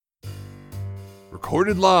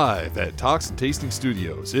Recorded live at Talks and Tasting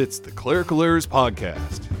Studios, it's the Clerical Errors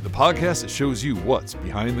Podcast, the podcast that shows you what's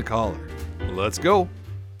behind the collar. Let's go.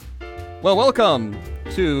 Well, welcome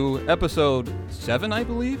to episode 7, I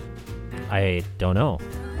believe. I don't know.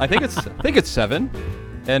 I think it's 7.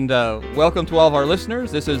 And welcome to all of our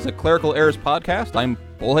listeners. This is the Clerical Errors Podcast. I'm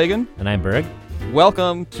Bullhagen. And I'm Berg.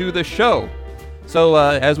 Welcome to the show. So,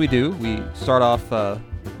 as we do, we start off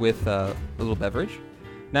with a little beverage.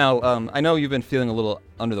 Now, I know you've been feeling a little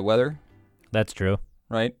under the weather. That's true.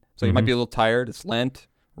 Right? So you might be a little tired. It's Lent.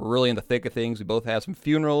 We're really in the thick of things. We both have some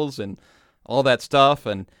funerals and all that stuff.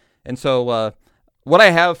 And so what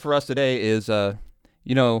I have for us today is, when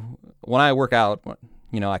I work out,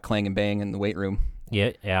 I clang and bang in the weight room.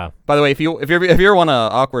 Yeah. By the way, if you're in an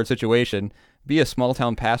awkward situation, be a small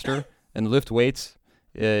town pastor and lift weights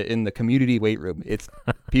in the community weight room. It's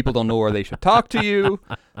people don't know where they should talk to you.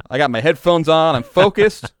 I got my headphones on. I'm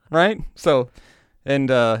focused, right? So, and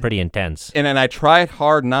pretty intense. And then I try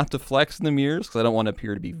hard not to flex in the mirrors because I don't want to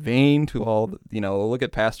appear to be vain to all. Look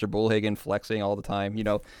at Pastor Bullhagen flexing all the time.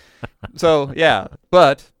 So yeah,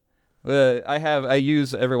 but I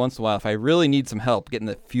use every once in a while if I really need some help getting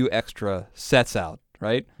a few extra sets out,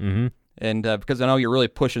 right? Mm-hmm. And because I know you're really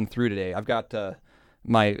pushing through today, I've got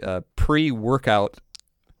my pre-workout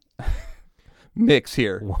mix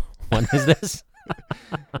here. What is this?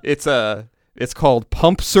 It's called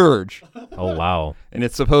Pump Surge. Oh, wow. And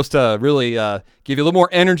it's supposed to really give you a little more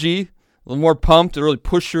energy, a little more pump to really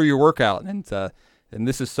push through your workout. And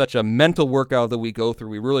this is such a mental workout that we go through.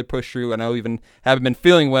 We really push through. And I even haven't been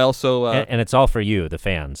feeling well, so and it's all for you, the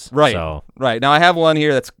fans. Right. So. Right. Now I have one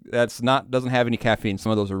here that's not doesn't have any caffeine.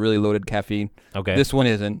 Some of those are really loaded caffeine. Okay. This one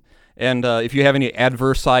isn't. And if you have any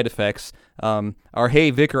adverse side effects, our Hey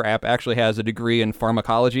Vicar app actually has a degree in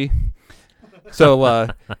pharmacology. So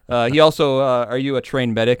he also, are you a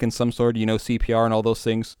trained medic in some sort? Do you know CPR and all those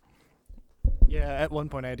things? Yeah, at one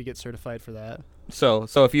point I had to get certified for that. So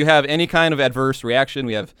if you have any kind of adverse reaction,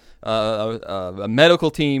 we have a medical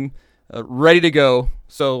team ready to go.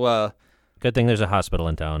 So good thing there's a hospital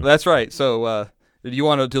in town. That's right. So do you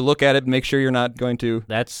want to look at it and make sure you're not going to?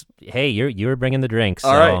 Hey, you were bringing the drinks.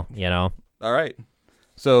 All right. All right.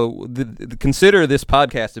 So consider this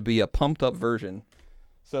podcast to be a pumped up version.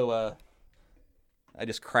 So I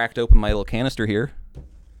just cracked open my little canister here,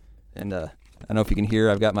 and I don't know if you can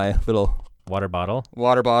hear. I've got my little water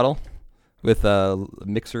bottle with a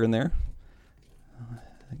mixer in there.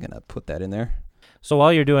 I'm gonna put that in there. So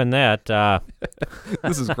while you're doing that,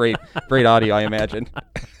 this is great audio, I imagine.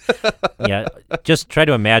 Yeah, just try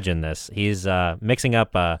to imagine this. He's mixing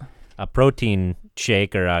up a protein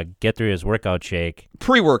shake or a get through his workout shake.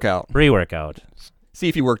 Pre-workout. See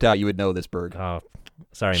if you worked out, you would know this, Berg. Oh,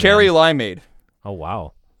 sorry, Cherry man. limeade. Oh,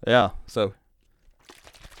 wow. Yeah, so.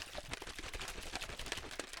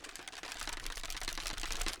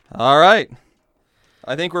 All right.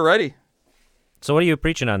 I think we're ready. So what are you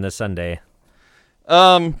preaching on this Sunday?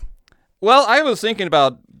 Well, I was thinking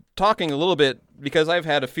about talking a little bit because I've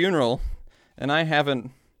had a funeral and I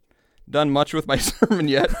haven't done much with my sermon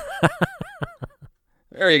yet.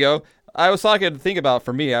 There you go. I was think about,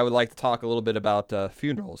 for me, I would like to talk a little bit about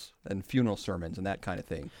funerals and funeral sermons and that kind of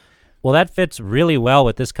thing. Well, that fits really well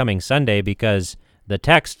with this coming Sunday because the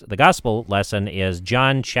gospel lesson is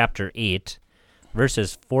John chapter 8,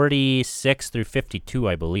 verses 46 through 52,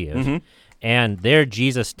 I believe. Mm-hmm. And there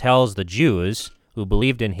Jesus tells the Jews who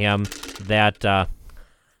believed in him that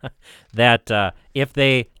if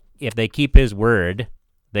they keep his word,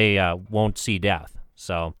 they won't see death.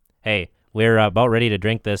 So, hey, we're about ready to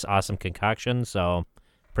drink this awesome concoction, so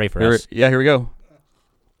pray for us. Yeah, here we go.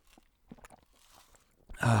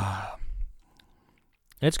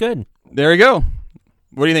 It's good. There you go.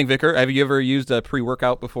 What do you think, Vicar? Have you ever used a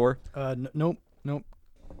pre-workout before? Nope.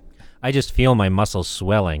 I just feel my muscles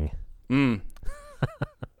swelling. I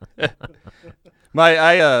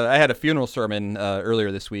had a funeral sermon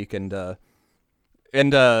earlier this week, and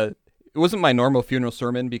it wasn't my normal funeral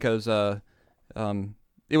sermon because it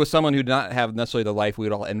was someone who did not have necessarily the life we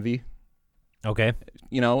would all envy. Okay.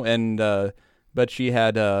 But she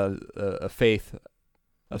had a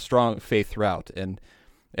strong faith throughout,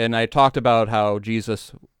 and I talked about how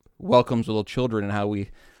Jesus welcomes little children and how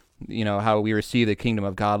we receive the kingdom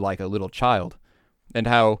of God like a little child, and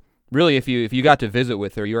how really if you got to visit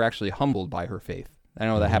with her, you're actually humbled by her faith. I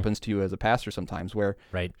know that happens to you as a pastor sometimes, where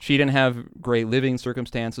she didn't have great living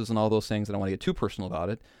circumstances and all those things. I don't want to get too personal about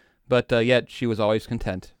it, but yet she was always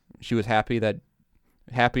content. She was happy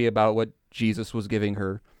about what Jesus was giving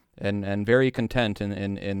her, and very content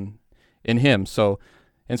in him. So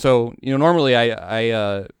normally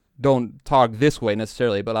I don't talk this way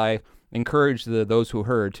necessarily, but encourage those who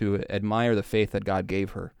heard to admire the faith that God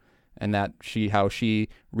gave her, and that how she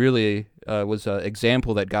really was an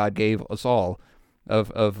example that God gave us all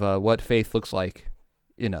of what faith looks like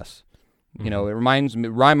in us. You know, it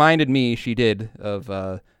reminded me, she did, of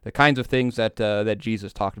the kinds of things that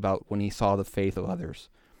Jesus talked about when he saw the faith of others.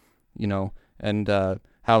 You know, and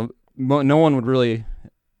how no one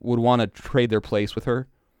would want to trade their place with her.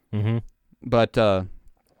 Mm-hmm. But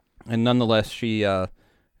and nonetheless, she wearing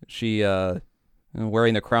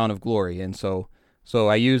the crown of glory, and so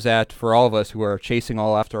I use that for all of us who are chasing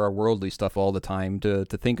all after our worldly stuff all the time to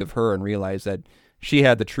think of her and realize that she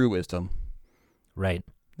had the true wisdom. Right.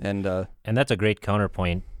 And that's a great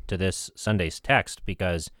counterpoint to this Sunday's text,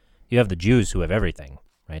 because you have the Jews who have everything,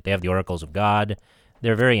 right? They have the oracles of God.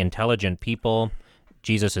 They're very intelligent people.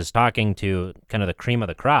 Jesus is talking to kind of the cream of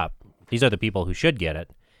the crop. These are the people who should get it.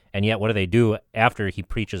 And yet, what do they do after he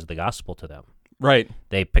preaches the gospel to them? right,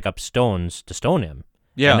 They pick up stones to stone him.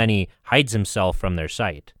 yeah, And then he hides himself from their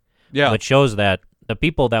sight. yeah, Which shows that the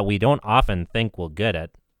people that we don't often think will get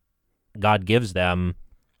it, God gives them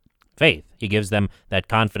faith. He gives them that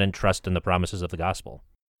confident trust in the promises of the gospel.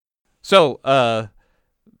 So, as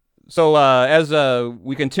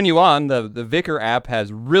we continue on, the Vicar app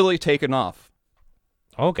has really taken off.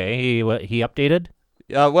 Okay, he updated?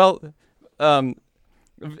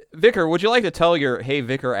 Vicar, would you like to tell your Hey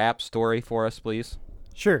Vicar app story for us, please?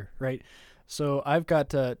 Sure, right. So I've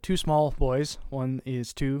got two small boys. One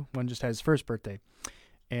is 2. One just had his first birthday.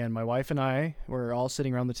 And my wife and I were all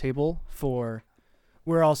sitting around the table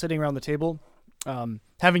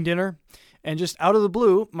having dinner. And just out of the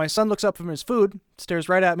blue, my son looks up from his food, stares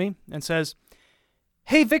right at me, and says,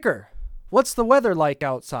 "Hey, Vicar, what's the weather like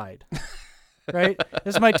outside?" Right?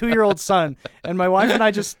 This is my 2-year-old son. And my wife and I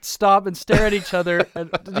just stop and stare at each other. And,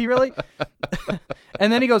 did he really?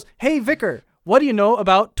 And then he goes, "Hey, Vicar, what do you know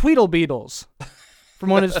about Tweedlebeetles?" From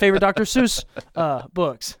one of his favorite Dr. Seuss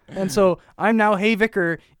books. And so I'm now Hey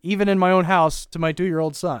Vicar, even in my own house, to my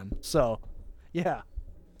 2-year-old son. So, yeah.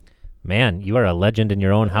 Man, you are a legend in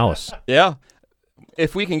your own house. Yeah.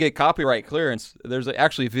 If we can get copyright clearance, there's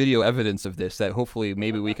actually video evidence of this that hopefully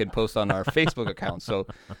maybe we can post on our Facebook account. So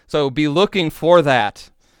be looking for that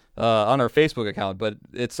on our Facebook account. But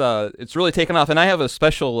it's really taken off, and I have a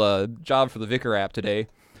special job for the Vicar app today.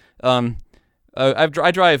 I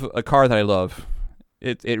drive a car that I love.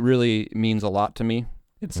 It really means a lot to me.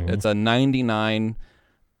 It's a 99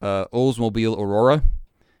 Oldsmobile Aurora.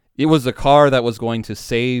 It was the car that was going to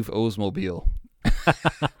save Oldsmobile.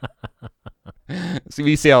 So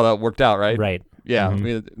we see how that worked out, right? Right. Yeah, I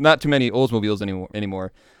mean, not too many Oldsmobiles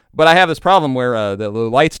anymore. But I have this problem where the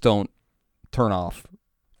lights don't turn off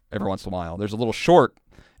every once in a while. There's a little short,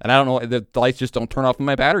 and I don't know, the lights just don't turn off when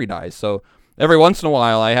my battery dies. So every once in a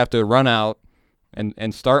while, I have to run out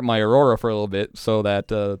and start my Aurora for a little bit so that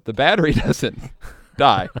the battery doesn't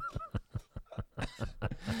die.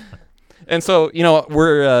 And so,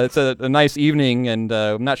 it's a nice evening, and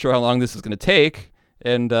I'm not sure how long this is going to take.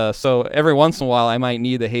 And so every once in a while, I might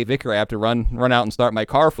need the Hey Vicar app to run out and start my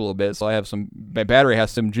car for a little bit, so my battery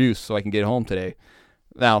has some juice so I can get home today.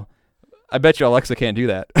 Now, I bet you Alexa can't do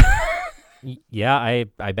that. Yeah,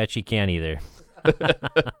 I bet she can't either.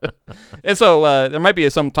 And so there might be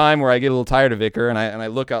some time where I get a little tired of Vicar, and I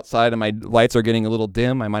look outside and my lights are getting a little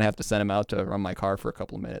dim. I might have to send him out to run my car for a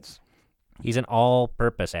couple of minutes. He's an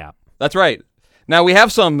all-purpose app. That's right. Now, we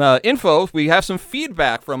have some info. We have some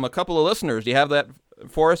feedback from a couple of listeners. Do you have that,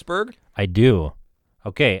 Forrest Berg? I do.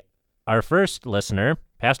 Okay, our first listener,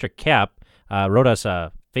 Pastor Cap, wrote us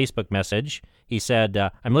a Facebook message. He said,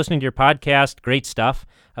 "I'm listening to your podcast. Great stuff.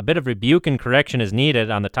 A bit of rebuke and correction is needed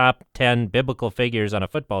on the top 10 biblical figures on a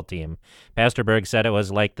football team. Pastor Berg said it was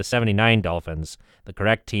like the 79 Dolphins. The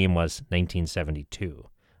correct team was 1972.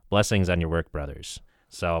 Blessings on your work, brothers."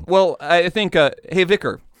 So, well, I think, hey,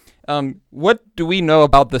 Vicar, what do we know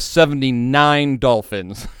about the 79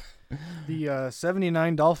 Dolphins? The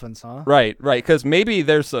 79 Dolphins, huh? Right, because maybe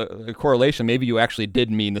there's a correlation. Maybe you actually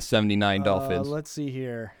did mean the 79 Dolphins. Let's see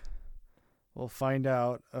here. We'll find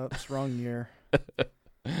out. Oops, wrong year.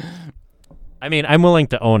 I mean, I'm willing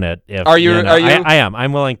to own it. Are you? I am.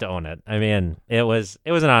 I'm willing to own it. I mean, it was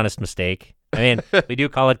an honest mistake. I mean, we do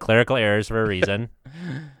call it clerical errors for a reason.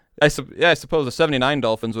 I suppose the 79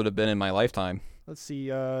 Dolphins would have been in my lifetime. Let's see.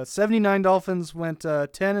 79 Dolphins went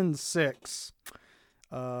 10-6.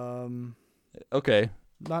 Okay.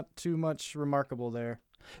 Not too much remarkable there.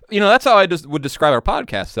 That's how I just would describe our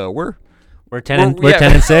podcast. Though we're 10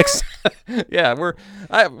 and 6. Yeah, we're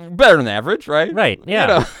better than average, right? Right.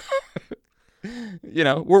 Yeah.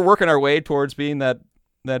 We're working our way towards being that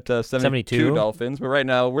that 72 72? Dolphins, but right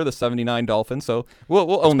now we're the 79 Dolphins, so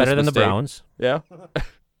we'll own Better this than the mistake. Browns. Yeah,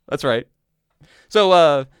 that's right.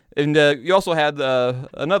 So, you also had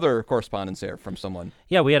another correspondence there from someone.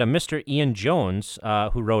 Yeah, we had a Mr. Ian Jones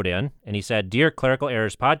who wrote in, and he said, Dear Clerical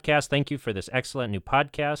Errors Podcast, thank you for this excellent new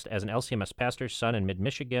podcast. As an LCMS pastor's son in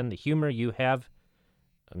mid-Michigan, the humor you have...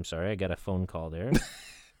 I'm sorry, I got a phone call there.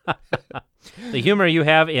 The humor you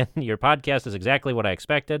have in your podcast is exactly what I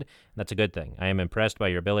expected, and that's a good thing. I am impressed by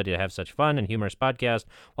your ability to have such fun and humorous podcast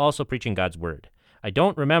while also preaching God's Word. I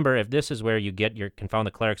don't remember if this is where you get your Confound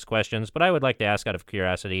the Clerics questions, but I would like to ask out of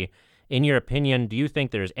curiosity, in your opinion, do you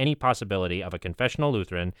think there is any possibility of a confessional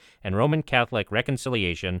Lutheran and Roman Catholic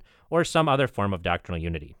reconciliation or some other form of doctrinal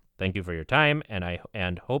unity? Thank you for your time,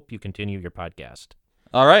 and hope you continue your podcast.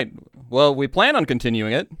 All right. Well, we plan on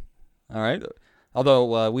continuing it. All right.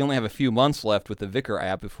 Although we only have a few months left with the Vicar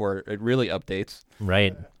app before it really updates.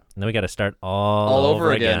 Right. And then we got to start all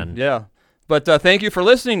over again. Yeah. But thank you for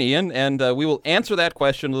listening, Ian, and we will answer that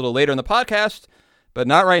question a little later in the podcast, but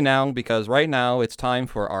not right now, because right now it's time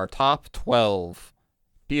for our top 12.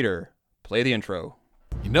 Peter, play the intro.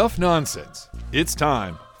 Enough nonsense. It's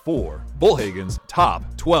time for Bullhagen's Top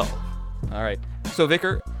 12. All right. So,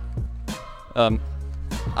 Vicar,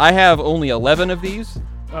 I have only 11 of these.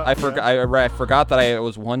 I forgot that I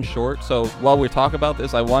was one short, so while we talk about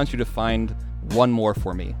this, I want you to find one more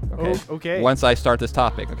for me. Okay. Oh, okay. Once I start this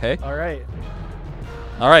topic, okay? All right.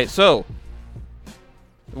 All right, so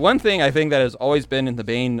one thing I think that has always been in the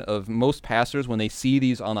bane of most pastors when they see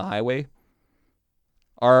these on the highway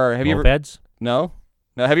have you ever... Mopeds? No?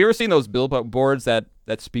 Now, have you ever seen those billboards that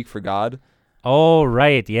speak for God? Oh,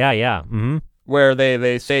 right. Yeah, yeah. Mm-hmm. Where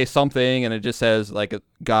they say something and it just says, like,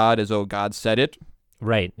 God as though God said it?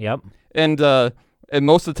 Right, yep. And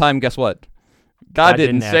most of the time, guess what? God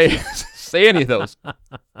didn't say say any of those,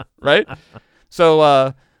 right?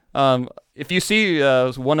 So if you see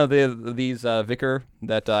one of these Vicar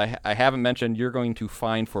that I haven't mentioned, you're going to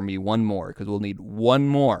find for me one more, because we'll need one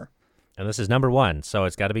more. And this is number 1, so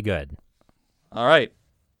it's got to be good. All right.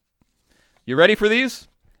 You ready for these?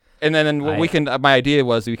 And then what we can. My idea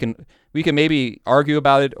was we can maybe argue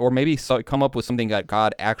about it, or maybe come up with something that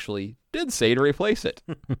God actually did say to replace it.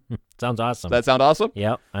 Sounds awesome. Does that sound awesome?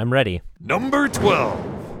 Yep, I'm ready. Number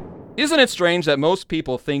 12. Isn't it strange that most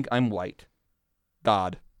people think I'm white?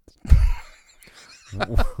 God.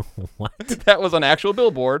 What? That was an actual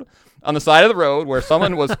billboard on the side of the road where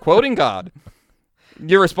someone was quoting God.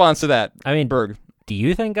 Your response to that, I mean, Berg? Do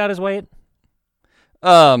you think God is white?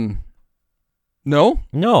 No.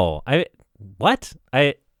 No. What?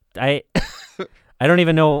 I don't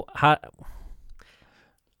even know how.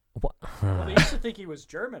 Well, they used to think he was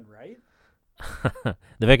German, right?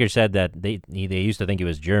 The vicar said that they used to think he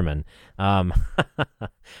was German. But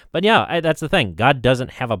yeah, that's the thing. God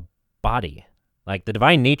doesn't have a body. Like, the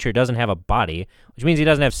divine nature doesn't have a body, which means he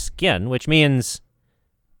doesn't have skin, which means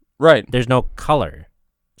Right. there's no color.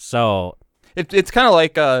 So It's kind of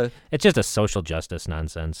like it's just a social justice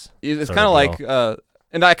nonsense. it's sort kind of of like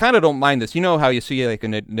and I kind of don't mind this. You know how you see like a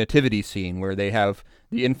nativity scene where they have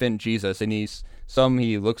the infant Jesus, and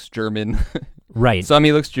he looks German, Right. some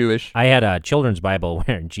he looks Jewish. I had a children's Bible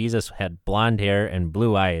where Jesus had blonde hair and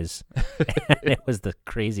blue eyes. And it was the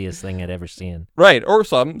craziest thing I'd ever seen. Right, or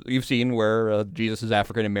some you've seen where Jesus is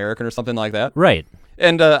African American or something like that. Right.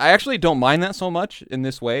 And I actually don't mind that so much in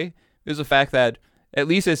this way, is the fact that at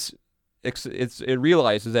least it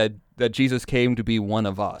realizes that Jesus came to be one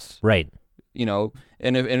of us. Right. You know,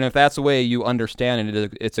 and if that's the way you understand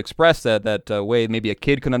and it's expressed that way, maybe a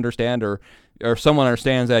kid can understand, or someone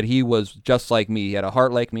understands that he was just like me. He had a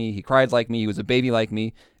heart like me. He cried like me. He was a baby like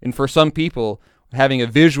me. And for some people, having a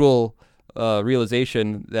visual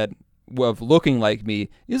realization of looking like me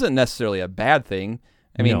isn't necessarily a bad thing.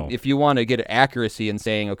 I mean, No. if you want to get accuracy in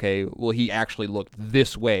saying, okay, well, he actually looked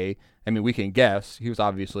this way, I mean, we can guess. He was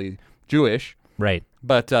obviously Jewish. Right.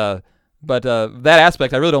 But that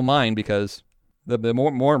aspect I really don't mind, because the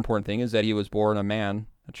more important thing is that he was born a man,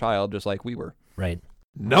 a child, just like we were. Right.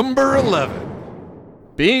 Number 11.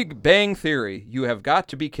 Big Bang Theory. You have got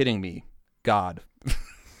to be kidding me. God.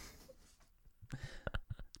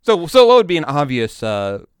 So what would be an obvious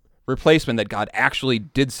replacement that God actually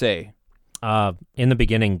did say? In the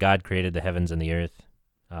beginning, God created the heavens and the earth.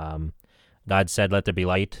 God said, "Let there be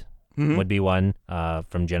light." Mhm. Would be one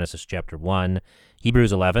from Genesis chapter 1.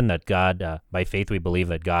 Hebrews 11, that God, by faith we believe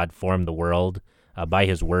that God formed the world by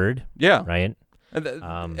his word, Yeah. right?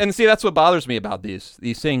 And see, that's what bothers me about these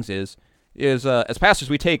things is as pastors,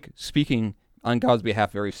 we take speaking on God's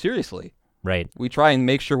behalf very seriously. Right. We try and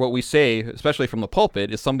make sure what we say, especially from the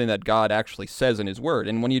pulpit, is something that God actually says in his word.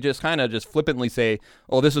 And when you just kind of just flippantly say,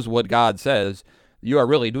 oh, this is what God says, you are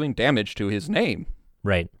really doing damage to his name.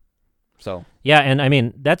 Right. So Yeah, and I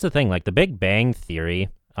mean, that's the thing. Like the Big Bang Theory,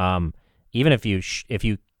 even if you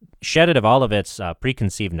shed it of all of its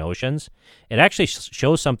preconceived notions, it actually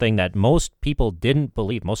shows something that most people didn't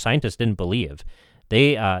believe, most scientists didn't believe,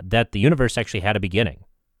 that the universe actually had a beginning.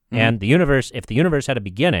 Mhm. And if the universe had a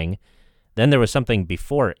beginning, then there was something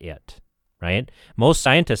before it, right? Most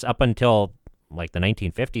scientists up until like the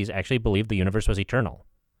 1950s actually believed the universe was eternal.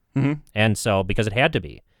 Mhm. And so, because it had to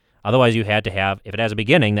be. Otherwise, you had to have, if it has a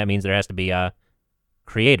beginning, that means there has to be a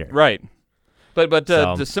creator. Right. But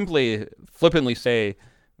So- to simply flippantly say,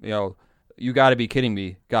 you got to be kidding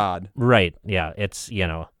me, God. Right, yeah, it's,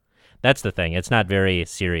 that's the thing. It's not very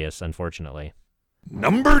serious, unfortunately.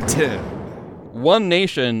 Number 10. One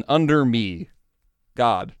nation under me,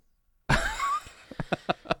 God.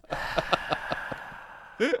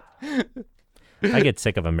 I get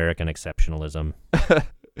sick of American exceptionalism.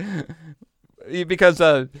 Because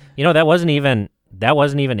That wasn't even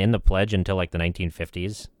in the pledge until like the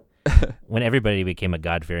 1950s, when everybody became a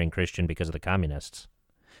God-fearing Christian because of the communists.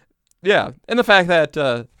 yeah, and the fact that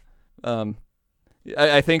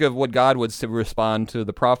I think of what God would respond to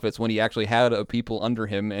the prophets when he actually had a people under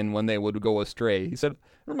him, and when they would go astray. He said,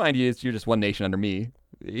 "Remind you, you're just one nation under me."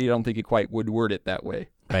 You don't think he quite would word it that way.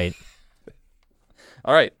 Right.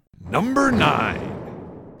 All right. Number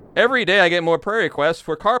 9. Every day I get more prayer requests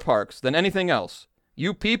for car parks than anything else.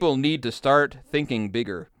 You people need to start thinking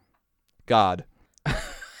bigger. God.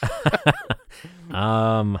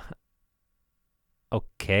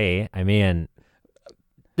 Okay. I mean,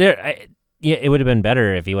 it would have been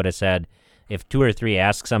better if he would have said, if 2 or 3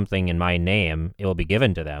 ask something in my name, it will be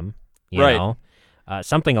given to them. You Right. know,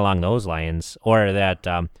 something along those lines, or that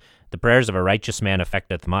the prayers of a righteous man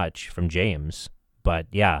affecteth much, from James. But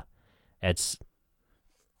yeah, it's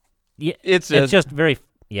just very,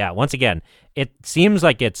 once again, it seems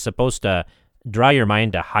like it's supposed to draw your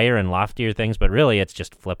mind to higher and loftier things, but really it's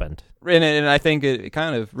just flippant. And I think it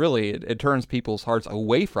kind of really, it turns people's hearts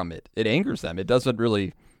away from it. It angers them. It doesn't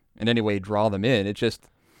really in any way draw them in. It just,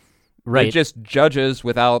 Right. it just judges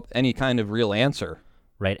without any kind of real answer.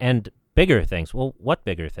 Right, and bigger things. Well, what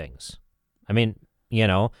bigger things? I mean,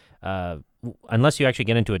 unless you actually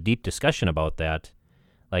get into a deep discussion about that,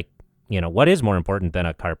 like, what is more important than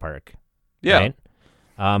a car park? Yeah.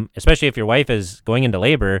 Right? Especially if your wife is going into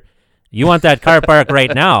labor, you want that car park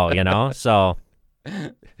right now, so.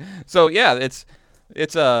 So yeah, it's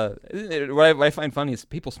what I find funny is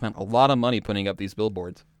people spent a lot of money putting up these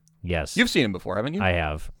billboards. Yes. You've seen them before, haven't you? I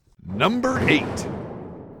have. Number 8.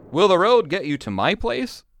 Will the road get you to my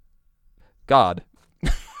place? God.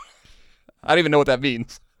 I don't even know what that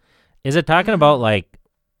means. Is it talking about, like,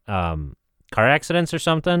 car accidents or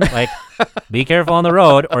something? Like, be careful on the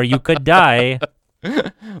road or you could die.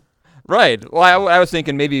 Right. Well, I was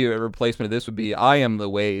thinking maybe a replacement of this would be I am the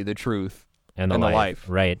way, the truth, And the and the life. life.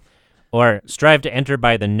 Right. Or strive to enter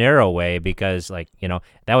by the narrow way, because, like,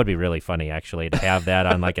 that would be really funny, actually, to have that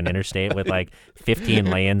on, like, an interstate with, like,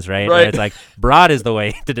 15 lanes, right? Right. Where it's like, broad is the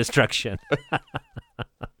way to destruction.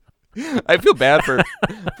 I feel bad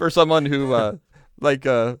for someone who it's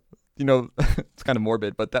kind of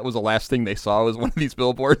morbid, but that was the last thing they saw was one of these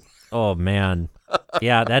billboards. Oh, man.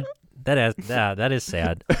 Yeah, that is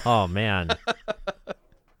sad. Oh, man.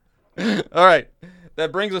 All right.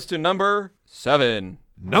 That brings us to number 7.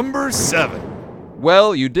 Number 7.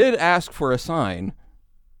 Well, you did ask for a sign.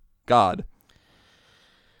 God.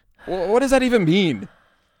 What does that even mean?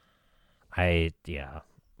 Yeah.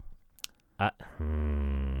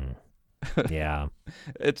 Yeah.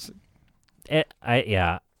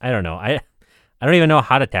 I don't know. I don't even know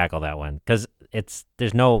how to tackle that one, because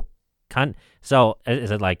there's no so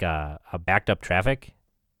is it like a backed up traffic?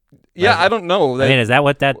 Yeah, Like, I don't know. I mean, is that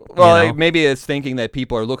what that? Well, you know? maybe it's thinking that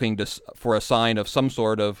people are looking for a sign of some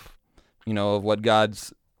sort of, of what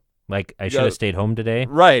God's Like, I should have stayed home today.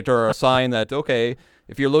 right, or a sign that, okay,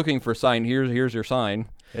 if you're looking for a sign, here's your sign,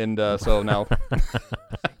 and so now,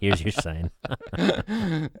 Here's your sign.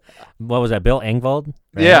 What was that, Bill Engvald?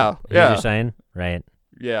 Right? Yeah, Here's yeah. your sign. Right.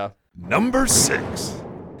 yeah, Number 6.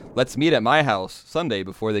 let's meet at my house Sunday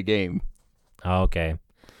before the game. Oh, okay.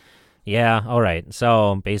 Yeah. All right.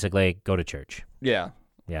 So basically, go to church. Yeah,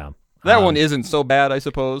 Yeah. that one isn't so bad, I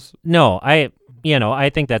suppose. No, I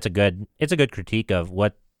think it's a good critique of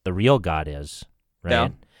what the real God is, right? Yeah.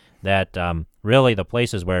 That really the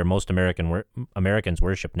places where most Americans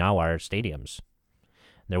worship now are stadiums.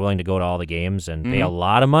 They're willing to go to all the games and pay a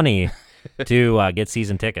lot of money to get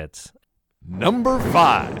season tickets. Number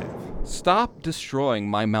 5. Stop destroying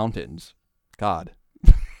my mountains, God.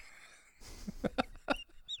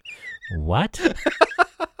 What?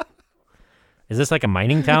 Is this like a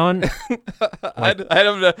mining town? I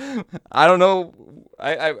don't know.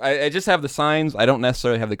 I just have the signs. I don't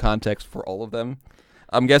necessarily have the context for all of them.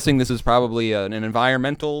 I'm guessing this is probably an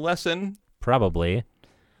environmental lesson. Probably.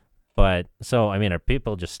 But so, I mean, are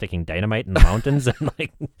people just sticking dynamite in the mountains and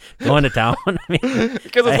like going to town? I mean,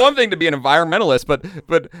 Because it's one thing to be an environmentalist,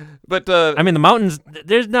 but I mean, the mountains.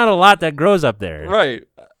 There's not a lot that grows up there. right.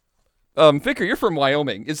 Vicar, you're from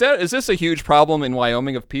Wyoming. Is this a huge problem in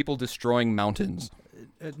Wyoming of people destroying mountains?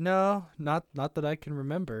 No, not that I can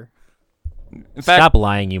remember. In fact, Stop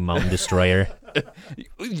lying, you mountain destroyer.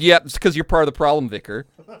 yeah, it's because you're part of the problem, Vicar.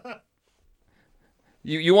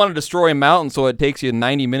 You want to destroy a mountain so it takes you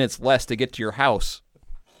 90 minutes less to get to your house.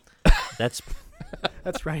 That's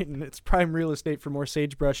That's right, and it's prime real estate for more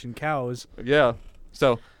sagebrush and cows. Yeah.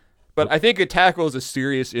 So, but I think it tackles a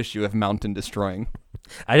serious issue of mountain destroying.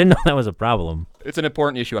 I didn't know that was a problem. It's an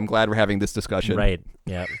important issue. I'm glad we're having this discussion. Right.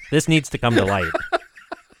 Yeah. This needs to come to light.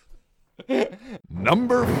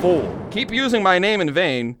 Number 4. Keep using my name in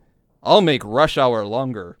vain. I'll make rush hour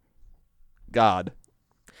longer. God.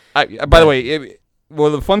 By the way,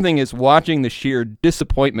 well, the fun thing is watching the sheer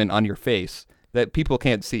disappointment on your face that people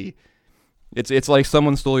can't see. It's like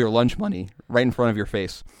someone stole your lunch money right in front of your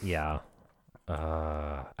face. Yeah.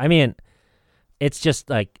 I mean, it's just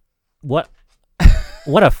like what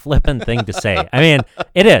a flippant thing to say. I mean,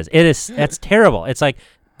 it is. That's terrible. It's like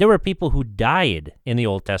there were people who died in the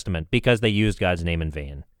Old Testament because they used God's name in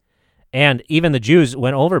vain. And even the Jews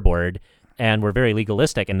went overboard and were very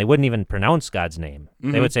legalistic, and they wouldn't even pronounce God's name.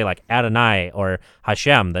 Mm-hmm. They would say like Adonai or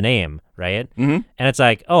Hashem, the name, right? Mm-hmm. And it's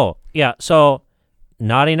like, oh, yeah, so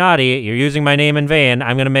naughty, you're using my name in vain.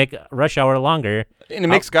 I'm going to make rush hour longer. And it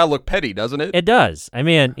makes God look petty, doesn't it? It does. I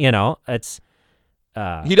mean, it's...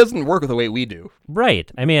 He doesn't work the way we do. Right.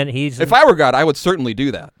 I mean, If I were God, I would certainly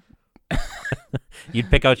do that. you'd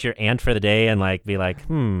pick out your aunt for the day and like be like,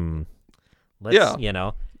 let's,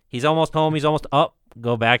 he's almost home. He's almost up.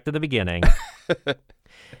 Go back to the beginning.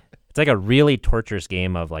 It's like a really torturous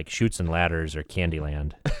game of like Chutes and Ladders or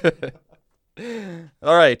Candyland.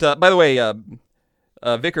 All right. By the way,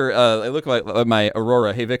 Vicar, I look like my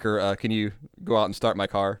Aurora. Hey, Vicar, can you go out and start my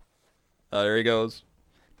car? There he goes.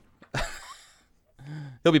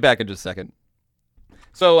 He'll be back in just a second.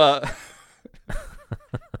 So, I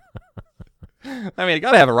mean, I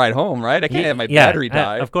gotta have a ride home, right? I can't have my battery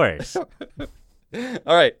die. Of course. All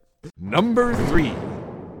right. Number 3.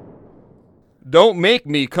 Don't make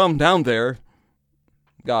me come down there.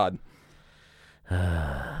 God.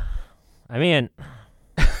 I mean,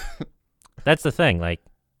 that's the thing. Like,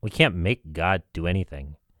 we can't make God do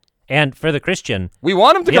anything. And for the Christian, We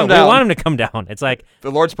want him to come down. we want him to come down. It's like,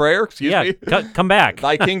 The Lord's Prayer, excuse me. come back.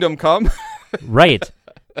 Thy kingdom come. Right.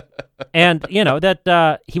 And,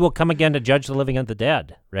 that he will come again to judge the living and the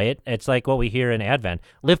dead, right? It's like what we hear in Advent.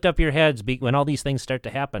 Lift up your heads when all these things start to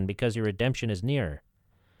happen because your redemption is near.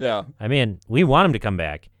 Yeah. I mean, we want him to come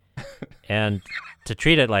back. And to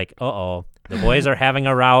treat it like, the boys are having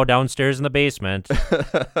a row downstairs in the basement.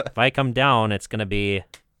 If I come down, it's going to be,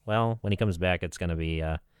 when he comes back, it's going to be...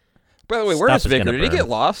 By the way, where is Stuff is Vicar? gonna Did he burn. get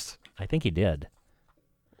lost? I think he did.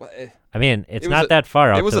 Well, I mean, it's It was not a- that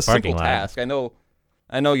far out It was to a the parking simple lot. task.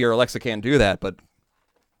 I know your Alexa can't do that, but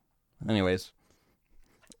anyways.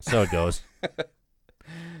 So it goes.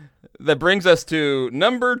 That brings us to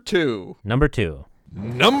number 2. Number 2.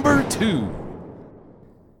 Number 2.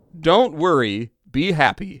 Don't worry, be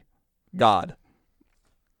happy. God.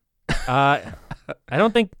 I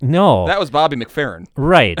don't think... No. That was Bobby McFerrin.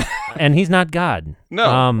 Right. And he's not God.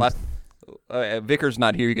 No. Vicar's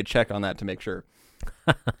not here. You could check on that to make sure.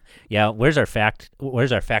 Yeah, where's our fact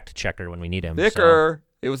checker when we need him? Vicar,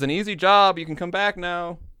 it was an easy job. You can come back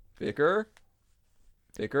now. Vicar.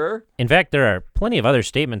 In fact, there are plenty of other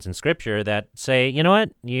statements in Scripture that say, you know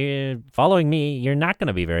what? You following me, you're not going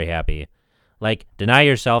to be very happy. Like, deny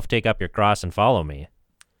yourself, take up your cross, and follow me.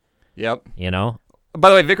 Yep. By By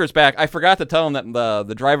the way, Vicar's back. I forgot to tell him that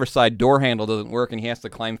the driver's side door handle doesn't work and he has to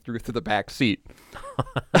climb through the back seat.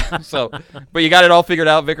 But you got it all figured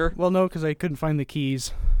out, Vicar? Well, no, because I couldn't find the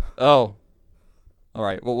keys. Oh. All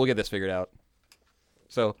right. Well, we'll get this figured out.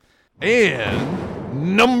 So,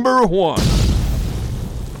 And number 1.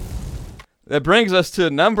 that brings us to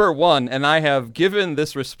number 1, and I have given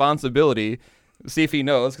this responsibility. See if he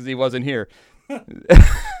knows, because he wasn't here.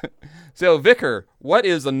 So, Vicar, what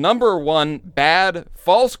is the number 1 bad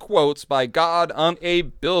false quotes by God on a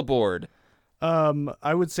billboard?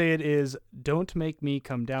 I would say it is "Don't make me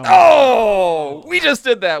come down." Oh, we just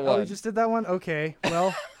did that Oh, one. we just did that one. Okay.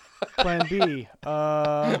 Well, Plan B.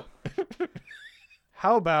 How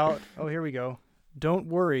about? Oh, here we go. Don't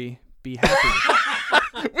worry, be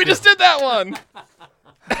happy. We just did that one.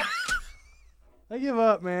 I give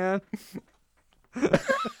up, man.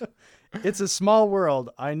 It's a small world.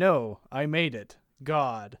 I know. I made it.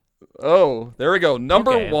 God. Oh, there we go.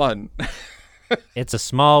 Number Okay. 1. It's a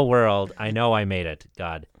small world. I know I made it.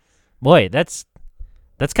 God. Boy, that's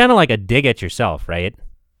kind of like a dig at yourself, right?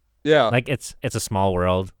 Yeah. Like it's a small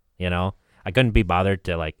world, you know. I couldn't be bothered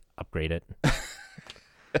to like upgrade it.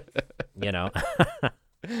 You know.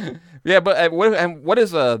 Yeah, but what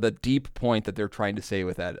is the deep point that they're trying to say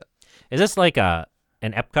with that? Is this like an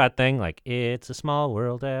Epcot thing? Like it's a small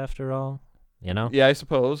world after all, you know? Yeah, I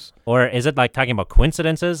suppose. Or is it like talking about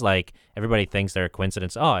coincidences? Like everybody thinks they're a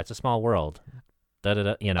coincidence. Oh, it's a small world. Da da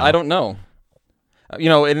da. You know. I don't know.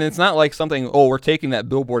 And it's not like something, oh, we're taking that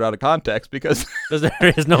billboard out of context because 'Cause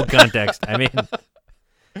there is no context. I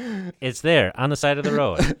mean, it's there on the side of the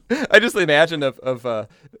road. I just imagine of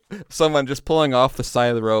someone just pulling off the side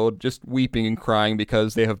of the road, just weeping and crying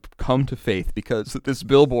because they have come to faith because this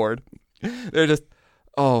billboard. They're just,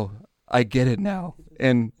 oh, I get it now,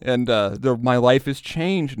 and my life has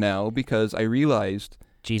changed now because I realized.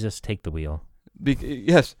 Jesus, take the wheel.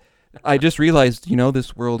 Yes, I just realized.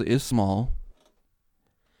 This world is small,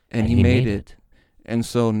 and he made it, and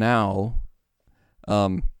so now,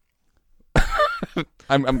 I'm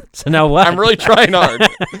So now what? I'm really trying hard.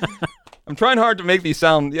 I'm trying hard to make these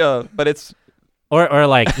sound, but it's. Or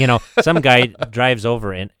like, some guy drives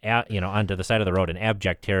over and onto the side of the road in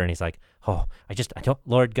abject terror, and he's like, "Oh, I don't,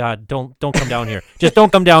 Lord God, don't come down here. Just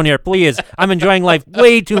don't come down here, please. I'm enjoying life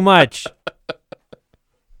way too much."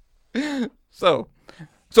 So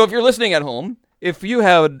if you're listening at home, if you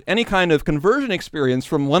had any kind of conversion experience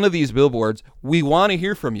from one of these billboards, we want to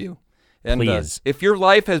hear from you. And Please. If your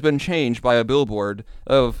life has been changed by a billboard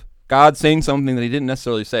of God saying something that he didn't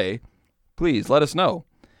necessarily say, please let us know.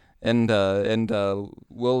 And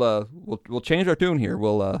we'll change our tune here.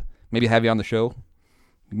 We'll maybe have you on the show.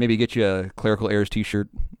 Maybe get you a Clerical Errors T-shirt,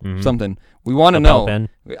 something. We want to know. Pen.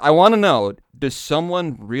 I want to know: does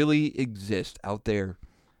someone really exist out there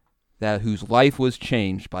whose life was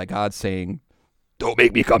changed by God saying, "Don't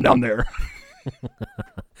make me come down there"?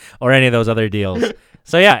 Or any of those other deals.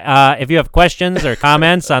 So yeah, if you have questions or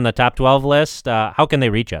comments on the top 12 list, how can they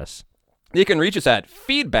reach us? You can reach us at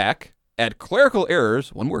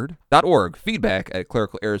feedback@clericalerrors, one word, .org,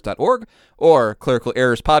 feedback@clericalerrors.org, or Clerical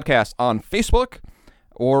Errors Podcast on Facebook,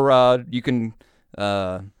 or you can,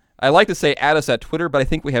 I like to say add us at Twitter, but I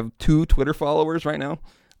think we have 2 Twitter followers right now.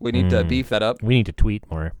 We need to beef that up. We need to tweet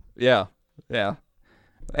more. Yeah.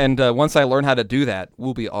 And once I learn how to do that,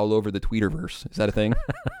 we'll be all over the Tweeterverse. Is that a thing?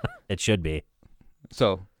 It should be.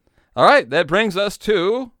 So, all right, that brings us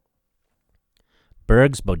to...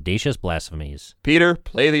 Berg's Bodacious Blasphemies. Peter,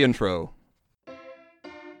 play the intro.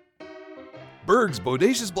 Berg's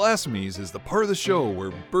Bodacious Blasphemies is the part of the show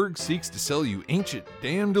where Berg seeks to sell you ancient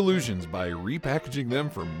damn delusions by repackaging them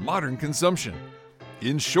for modern consumption.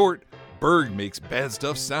 In short, Berg makes bad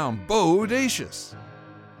stuff sound bodacious.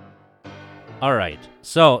 All right.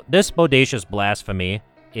 So this Bodacious Blasphemy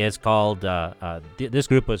is called, this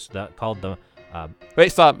group was called the...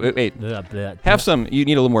 Wait, stop. Wait. the Have some. You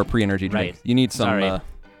need a little more pre-energy drink. Right. You need some. Sorry.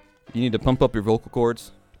 You need to pump up your vocal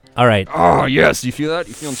cords. All right. Oh yes, you feel that?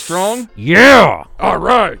 You feeling strong? Yeah! All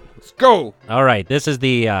right, let's go. All right. This is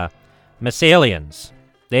the Massalians.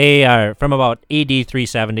 They are from about AD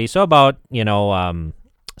 370, so about,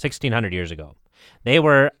 1,600 years ago. They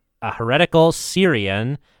were a heretical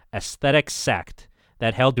Syrian aesthetic sect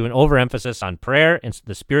that held to an overemphasis on prayer and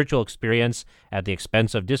the spiritual experience at the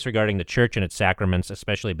expense of disregarding the church and its sacraments,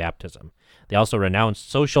 especially baptism. They also renounced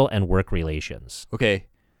social and work relations. Okay.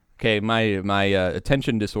 My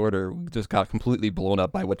attention disorder just got completely blown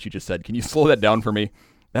up by what you just said. Can you slow that down for me?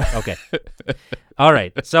 Okay. All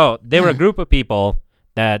right. So they were a group of people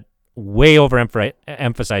that way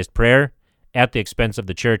overemphasized prayer at the expense of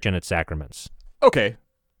the church and its sacraments. Okay.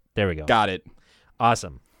 There we go. Got it.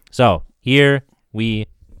 Awesome. So here we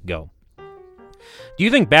go. Do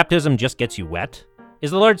you think baptism just gets you wet?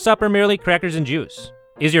 Is the Lord's Supper merely crackers and juice?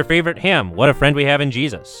 Is your favorite hymn, What a Friend We Have in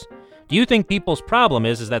Jesus? Do you think people's problem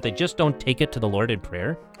is that they just don't take it to the Lord in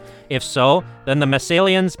prayer? If so, then the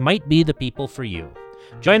Massalians might be the people for you.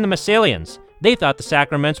 Join the Massalians. They thought the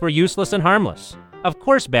sacraments were useless and harmless. Of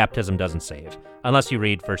course baptism doesn't save, unless you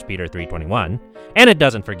read 1 Peter 3:21, and it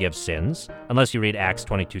doesn't forgive sins, unless you read Acts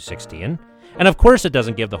 22:16, and of course it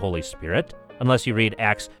doesn't give the Holy Spirit, unless you read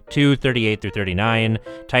Acts 2:38-39,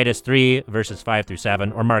 Titus 3 verses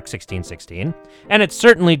 5-7, or Mark 16:16, and it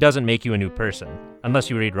certainly doesn't make you a new person. unless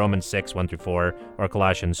you read Romans 6, 1-4, or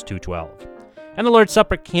Colossians 2:12. And the Lord's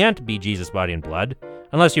Supper can't be Jesus' body and blood,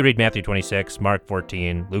 unless you read Matthew 26, Mark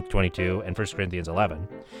 14, Luke 22, and 1 Corinthians 11.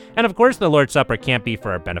 And of course, the Lord's Supper can't be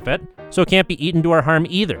for our benefit, so it can't be eaten to our harm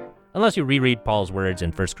either, unless you reread Paul's words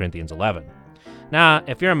in 1 Corinthians 11. Now,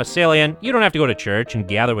 if you're a Massalian, you don't have to go to church and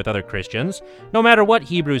gather with other Christians, no matter what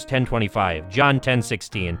Hebrews 10:25, John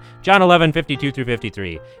 10:16, John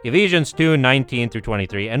 11:52-53, Ephesians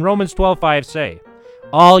 2:19-23, and Romans 12:5 say.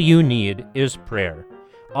 All you need is prayer.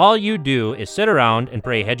 All you do is sit around and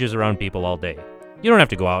pray hedges around people all day. You don't have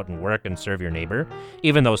to go out and work and serve your neighbor,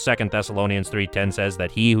 even though 2 Thessalonians 3:10 says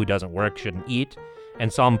that he who doesn't work shouldn't eat,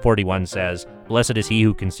 and Psalm 41 says, Blessed is he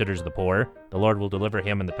who considers the poor, the Lord will deliver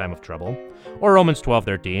him in the time of trouble, or Romans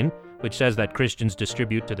 12:13, which says that Christians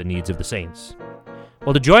distribute to the needs of the saints.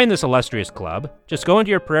 Well, to join this illustrious club, just go into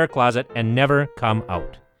your prayer closet and never come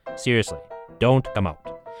out. Seriously, don't come out.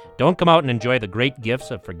 Don't come out and enjoy the great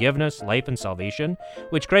gifts of forgiveness, life, and salvation,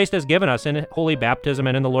 which Christ has given us in holy baptism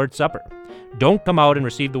and in the Lord's Supper. Don't come out and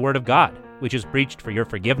receive the Word of God, which is preached for your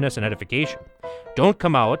forgiveness and edification. Don't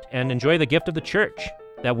come out and enjoy the gift of the church,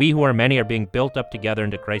 that we who are many are being built up together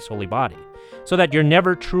into Christ's holy body, so that you're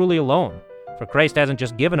never truly alone, for Christ hasn't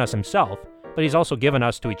just given us himself, but he's also given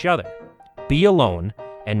us to each other. Be alone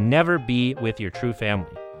and never be with your true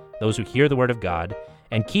family, those who hear the Word of God,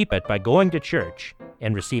 and keep it by going to church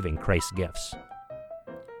and receiving Christ's gifts.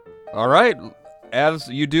 All right, as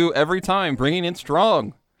you do every time, bringing in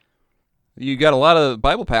strong. You got a lot of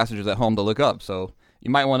Bible passages at home to look up, so you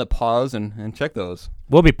might want to pause and check those.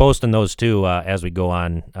 We'll be posting those too as we go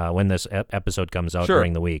on when this episode comes out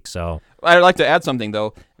during the week. So I'd like to add something,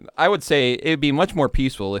 though. I would say it would be much more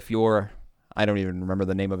peaceful if you're, I don't even remember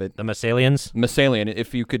the name of it. The Massalians? Massalian.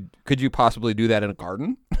 If you could you possibly do that in a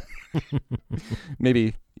garden?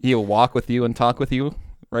 Maybe he'll walk with you and talk with you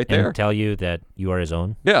right there. And tell you that you are his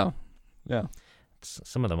own? Yeah. It's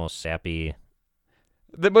some of the most sappy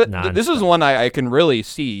this is one I can really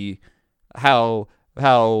see how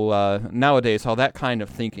nowadays how that kind of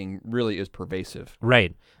thinking really is pervasive.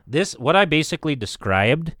 Right. What I basically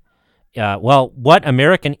described, what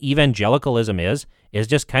American evangelicalism is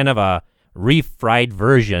just kind of a refried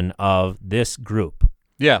version of this group.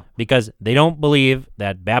 Yeah. Because they don't believe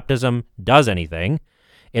that baptism does anything.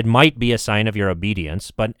 It might be a sign of your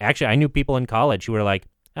obedience, but actually I knew people in college who were like,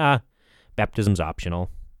 baptism's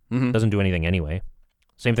optional. Mm-hmm. Doesn't do anything anyway.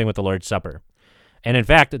 Same thing with the Lord's Supper. And in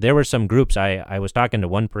fact, there were some groups, I was talking to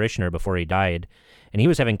one parishioner before he died, and he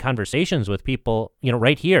was having conversations with people,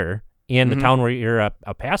 right here in the town where you're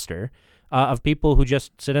a pastor, of people who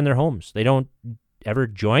just sit in their homes. They don't ever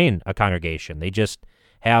join a congregation. They just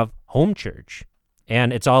have home church.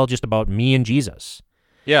 And it's all just about me and Jesus.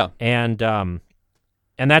 Yeah. And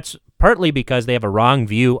that's partly because they have a wrong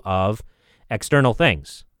view of external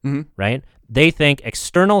things, right? They think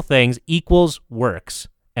external things equals works,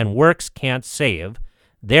 and works can't save.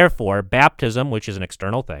 Therefore, baptism, which is an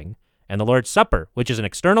external thing, and the Lord's Supper, which is an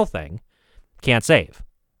external thing, can't save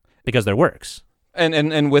because they're works.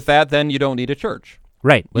 And with that, then you don't need a church.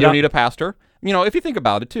 Right. You don't need a pastor. If you think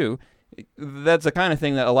about it, too, that's the kind of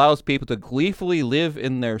thing that allows people to gleefully live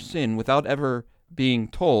in their sin without ever being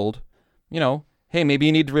told, hey, maybe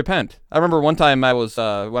you need to repent. I remember one time I was, when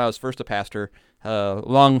I was first a pastor,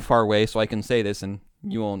 long, far away, so I can say this, and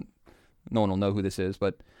no one will know who this is,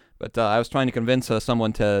 but I was trying to convince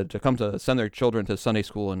someone to come to send their children to Sunday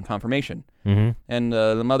school and confirmation. Mm-hmm. And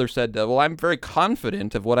the mother said, well, I'm very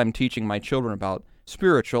confident of what I'm teaching my children about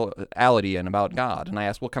spirituality and about God. And I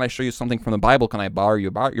asked, well, can I show you something from the Bible? Can I borrow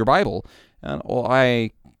your Bible? And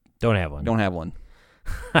I don't have one. Don't have one.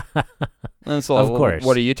 And so, of course.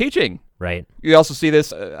 What are you teaching? Right. You also see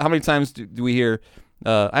this. How many times do we hear,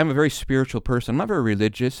 I'm a very spiritual person. I'm not very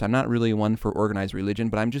religious. I'm not really one for organized religion,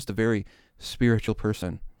 but I'm just a very spiritual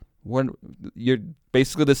person. You're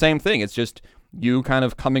basically the same thing. It's just you kind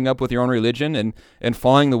of coming up with your own religion and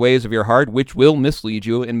following the ways of your heart, which will mislead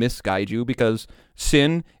you and misguide you, because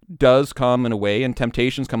sin does come in a way and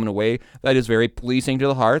temptations come in a way that is very pleasing to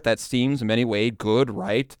the heart, that seems in many ways good,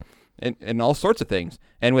 right, and all sorts of things.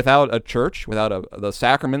 And without a church, without the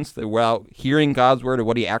sacraments, without hearing God's word or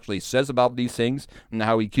what he actually says about these things and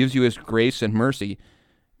how he gives you his grace and mercy,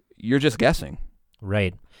 you're just guessing.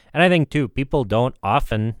 Right. And I think, too, people don't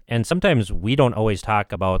often, and sometimes we don't always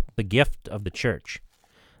talk about the gift of the church,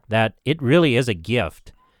 that it really is a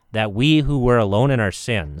gift that we who were alone in our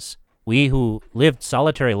sins, we who lived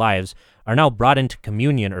solitary lives, are now brought into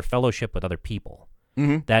communion or fellowship with other people.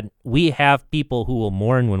 Mm-hmm. That we have people who will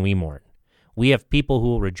mourn when we mourn. We have people who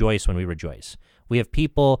will rejoice when we rejoice. We have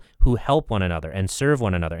people who help one another and serve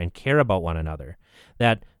one another and care about one another.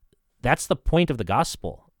 That that's the point of the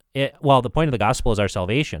gospel. The point of the gospel is our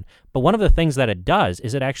salvation. But one of the things that it does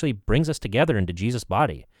is it actually brings us together into Jesus'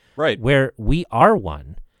 body, Right. where we are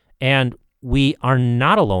one and we are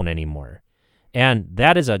not alone anymore. And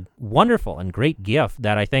that is a wonderful and great gift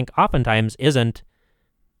that I think oftentimes isn't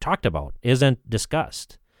talked about, isn't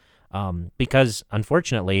discussed. Because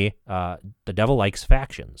unfortunately, the devil likes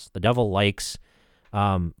factions. The devil likes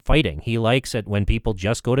fighting. He likes it when people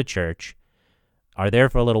just go to church, are there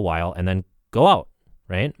for a little while, and then go out,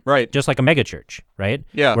 right? Right. Just like a megachurch, right?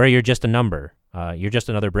 Yeah. Where you're just a number. You're just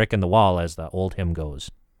another brick in the wall, as the old hymn goes,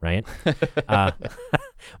 right?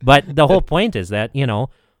 But the whole point is that,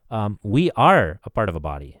 we are a part of a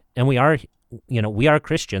body, and we are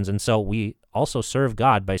Christians, and so we also serve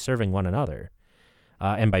God by serving one another.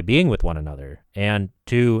 And by being with one another. And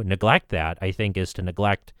to neglect that, I think, is to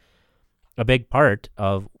neglect a big part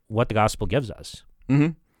of what the gospel gives us.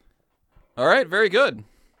 Mm-hmm. All right, very good.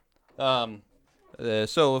 So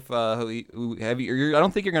if I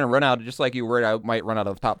don't think you're going to run out, just like you were, I might run out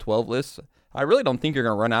of top 12 lists. I really don't think you're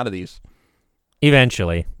going to run out of these.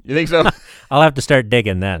 Eventually. You think so? I'll have to start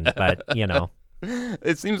digging then, but,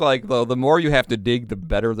 It seems like, though, the more you have to dig, the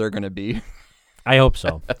better they're going to be. I hope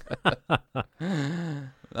so.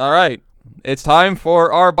 All right. It's time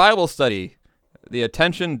for our Bible study, the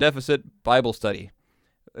Attention Deficit Bible Study.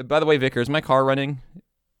 By the way, Vicar, is my car running?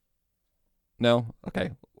 No?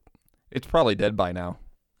 Okay. It's probably dead by now.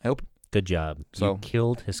 I hope. Good job. So- You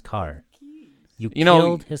killed his car. You know-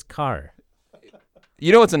 killed his car.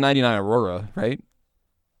 You know it's a 99 Aurora, right?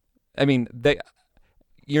 I mean,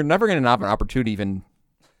 you're never going to have an opportunity to even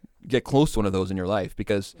get close to one of those in your life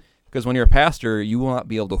because when you're a pastor, you will not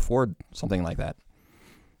be able to afford something like that.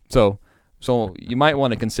 So you might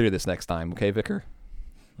want to consider this next time, okay, Vicar?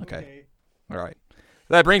 Okay. All right.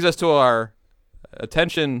 That brings us to our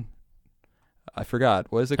attention. I forgot.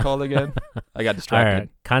 What is it called again? I got distracted.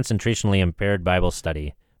 Our concentrationally impaired Bible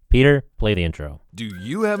study. Peter, play the intro. Do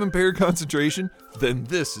you have impaired concentration? Then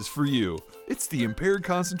this is for you. It's the Impaired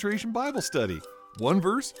Concentration Bible Study. One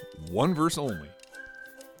verse only.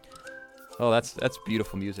 Oh, that's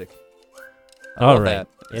beautiful music. I All love right.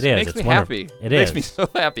 that. It is. Makes It's me wonderful. happy. It makes is. me so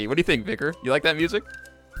happy. What do you think, Vicar? You like that music?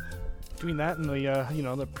 Between that and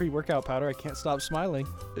the pre-workout powder, I can't stop smiling.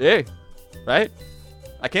 Hey, right?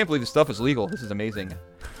 I can't believe this stuff is legal. This is amazing.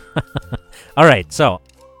 All right, so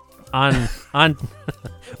on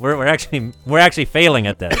we're actually failing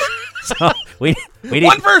at this. So we need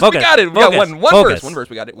One verse, focus, we got it. We focus, got one focus. verse. One verse,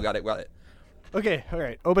 we got it. Okay, all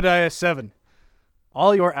right. Obadiah 7.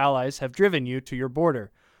 All your allies have driven you to your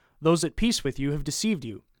border. Those at peace with you have deceived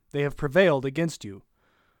you. They have prevailed against you.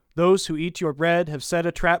 Those who eat your bread have set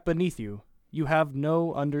a trap beneath you. You have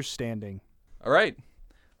no understanding. All right.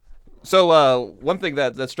 So one thing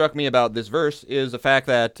that struck me about this verse is the fact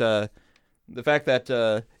that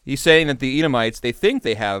he's saying that the Edomites, they think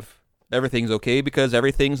they have everything's okay because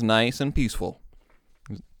everything's nice and peaceful.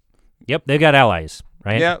 Yep, they've got allies,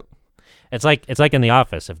 right? Yeah. It's like in The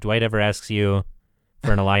Office. If Dwight ever asks you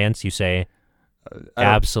for an alliance, you say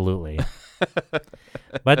absolutely.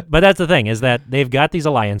 But that's the thing, is that they've got these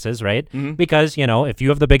alliances, right? Mhm. Because, if you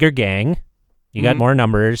have the bigger gang, you got Mhm. more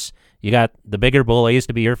numbers, you got the bigger bullies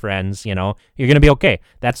to be your friends, you're going to be okay.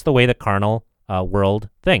 That's the way the carnal world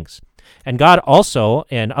thinks. And God also,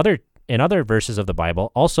 in other verses of the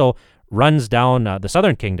Bible, also runs down the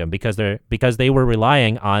southern kingdom because they were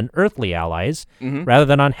relying on earthly allies Mhm. rather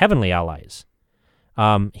than on heavenly allies.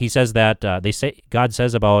 He says that God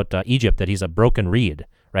says about Egypt that he's a broken reed,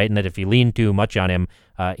 right? And that if you lean too much on him,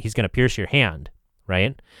 he's going to pierce your hand,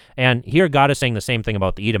 right? And here God is saying the same thing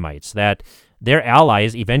about the Edomites, that their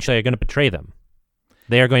allies eventually are going to betray them.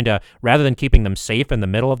 They are going to, rather than keeping them safe in the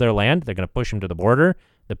middle of their land, they're going to push them to the border.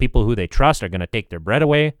 The people who they trust are going to take their bread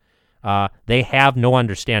away. They have no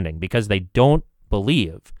understanding because they don't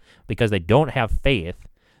believe, because they don't have faith.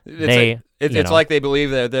 It's like they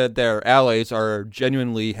believe that their allies are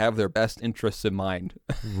genuinely have their best interests in mind.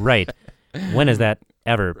 Right. When has that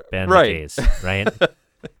ever been Right. the case, right?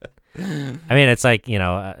 I mean, it's like,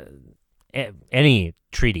 any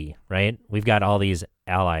treaty, right? We've got all these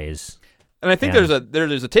allies. And I think Yeah.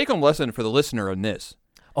 there's a take-home lesson for the listener in this.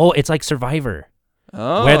 Oh, it's like Survivor,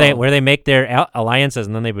 Oh. where they make their alliances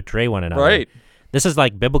and then they betray one another. Right. This is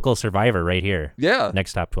like biblical Survivor right here. Yeah.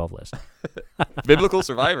 Next top 12 list. Biblical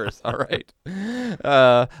survivors. All right.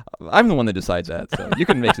 I'm the one that decides that, so you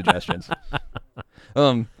can make suggestions.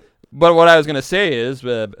 But what I was going to say is,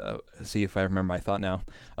 see if I remember my thought now,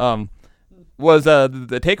 was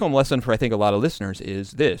the take-home lesson for, I think, a lot of listeners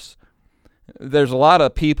is this. There's a lot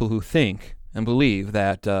of people who think and believe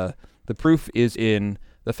that the proof is in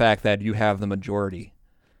the fact that you have the majority.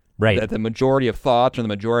 Right. That the majority of thoughts or the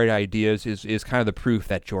majority of ideas is kind of the proof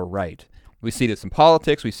that you're right. We see this in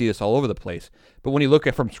politics. We see this all over the place. But when you look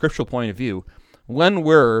at from scriptural point of view, when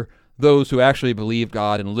were those who actually believed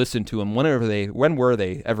God and listened to Him, when were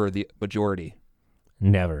they ever the majority?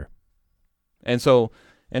 Never. And so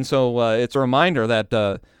it's a reminder that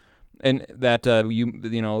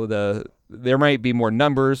there might be more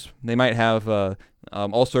numbers. They might have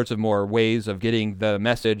all sorts of more ways of getting the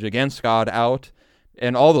message against God out,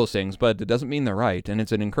 and all those things. But it doesn't mean they're right. And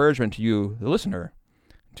it's an encouragement to you, the listener,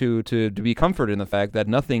 to be comforted in the fact that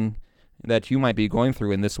nothing that you might be going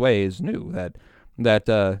through in this way is new. That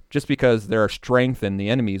just because there are strength in the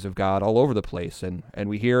enemies of God all over the place, and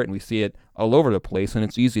we hear it and we see it all over the place, and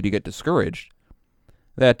it's easy to get discouraged,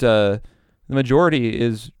 that the majority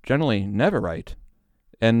is generally never right.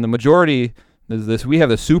 And the majority is this, we have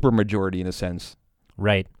the super majority in a sense.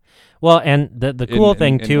 Right. Well, and the cool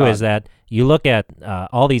thing too God. is that you look at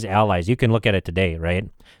all these allies. You can look at it today, right?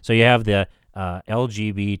 So you have the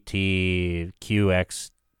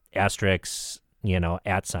LGBTQX asterisk, @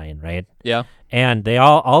 right? Yeah. And they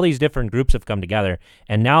all these different groups have come together,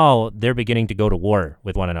 and now they're beginning to go to war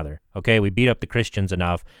with one another. Okay, we beat up the Christians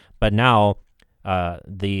enough, but now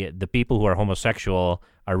the people who are homosexual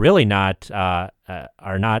are really not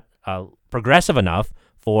progressive enough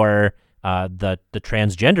for the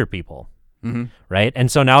transgender people, right? And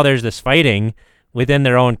so now there's this fighting within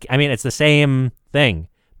their own. I mean, it's the same thing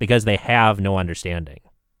because they have no understanding.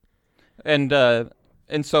 And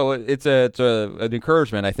so it's an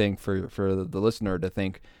encouragement, I think, for the listener to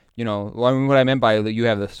think, what I meant by that you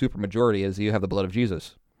have the super majority is you have the blood of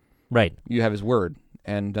Jesus, Right? you have His word,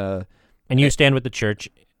 and you stand with the church,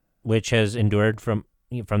 which has endured from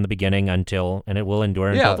the beginning and it will endure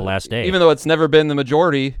until the last day. Even though it's never been the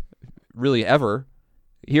majority, really ever,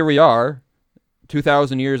 here we are,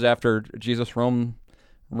 2,000 years after Jesus roamed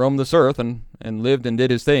this earth and lived and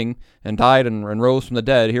did His thing and died and rose from the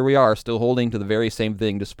dead. Here we are, still holding to the very same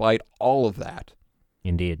thing despite all of that.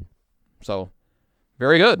 Indeed. So,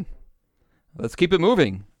 very good. Let's keep it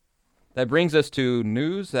moving. That brings us to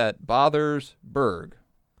news that bothers Berg.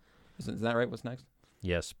 Is that right? What's next?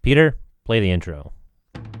 Yes. Peter, play the intro.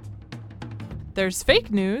 There's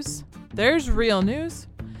fake news, there's real news,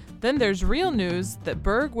 then there's real news that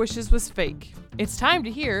Berg wishes was fake. It's time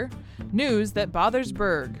to hear news that bothers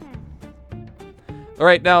Berg. All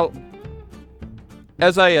right, now,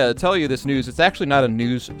 as I tell you this news, it's actually not a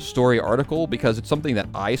news story article because it's something that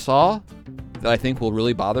I saw that I think will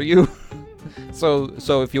really bother you. So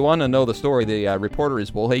if you want to know the story, the reporter is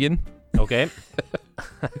Bullhagen. Okay.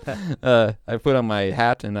 I put on my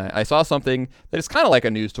hat and I saw something that is kind of like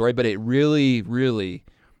a news story, but it really, really,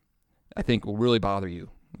 I think will really bother you.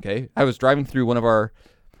 Okay, I was driving through one of our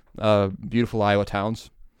beautiful Iowa towns.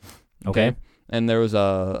 Okay. And there was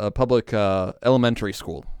a public elementary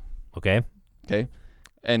school. Okay. Okay,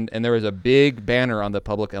 and there was a big banner on the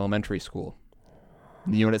public elementary school.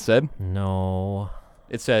 You know what it said? No.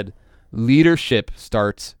 It said, "Leadership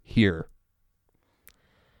starts here."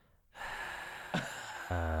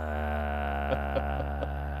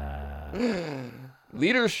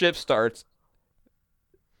 Leadership starts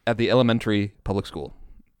at the elementary public school.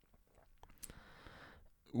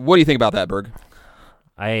 What do you think about that, Berg?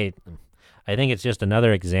 I think it's just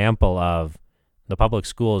another example of the public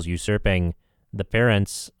schools usurping the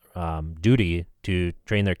parents' duty to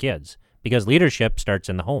train their kids, because leadership starts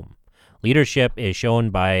in the home. Leadership is shown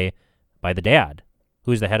by the dad,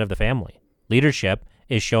 who's the head of the family. Leadership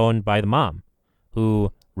is shown by the mom,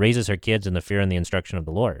 who raises her kids in the fear and the instruction of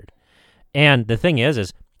the Lord. And the thing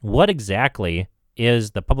is what exactly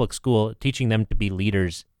is the public school teaching them to be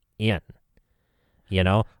leaders in?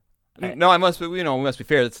 No, we must be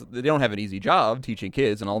fair. They don't have an easy job teaching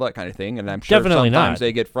kids and all that kind of thing. And I'm sure Definitely sometimes not.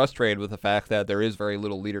 they get frustrated with the fact that there is very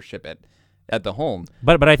little leadership at the home.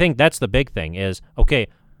 But I think that's the big thing is, okay,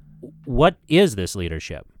 what is this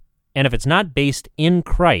leadership? And if it's not based in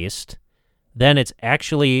Christ, then it's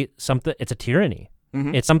actually something, it's a tyranny.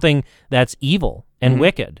 Mm-hmm. It's something that's evil and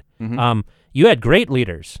wicked. Mm-hmm. You had great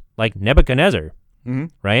leaders like Nebuchadnezzar, Mm-hmm.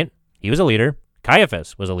 right? He was a leader.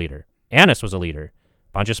 Caiaphas was a leader. Annas was a leader.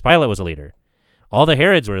 Pontius Pilate was a leader. All the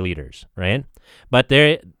Herods were leaders, right? But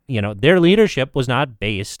their leadership was not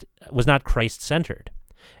Christ-centered.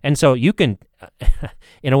 And so you can,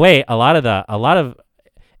 in a way, a lot of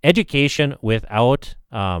education without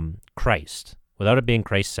Christ, without it being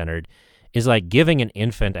Christ-centered, is like giving an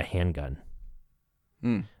infant a handgun.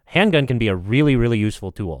 Handgun can be a really, really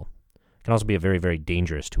useful tool. It can also be a very, very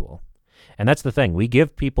dangerous tool. And that's the thing. We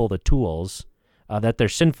give people the tools that their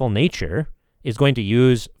sinful nature is going to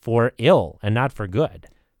use for ill and not for good.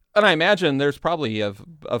 And I imagine there's probably of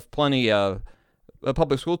plenty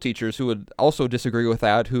public school teachers who would also disagree with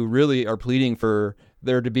that, who really are pleading for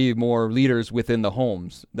there to be more leaders within the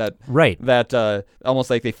homes. That almost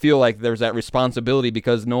like they feel like there's that responsibility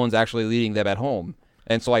because no one's actually leading them at home.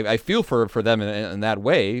 And so I feel for them in that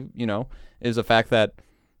way, is the fact that,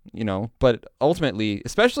 but ultimately,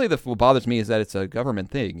 especially what bothers me is that it's a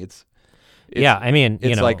government thing. It's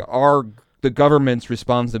like the government's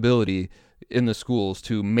responsibility in the schools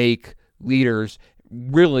to make leaders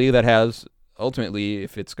really that has, ultimately,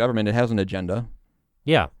 if it's government, it has an agenda.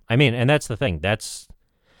 Yeah, and that's the thing.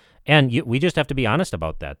 We just have to be honest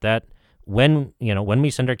about that. That when we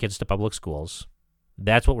send our kids to public schools,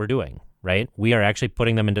 that's what we're doing, right? We are actually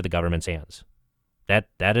putting them into the government's hands. That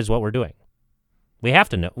is what we're doing. We have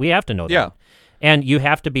to know that. Yeah. And you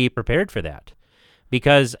have to be prepared for that,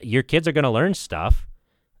 because your kids are going to learn stuff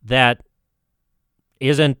that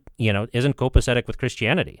isn't copacetic with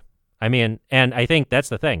Christianity. And I think that's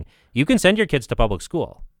the thing. You can send your kids to public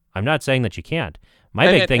school. I'm not saying that you can't. My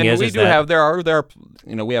big thing is that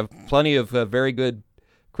we have plenty of very good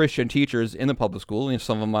Christian teachers in the public school.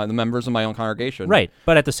 Some of the members of my own congregation. Right,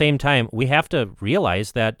 but at the same time, we have to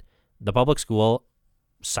realize that the public school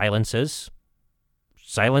silences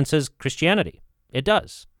Christianity. It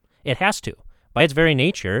does. It has to. By its very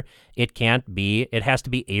nature, it has to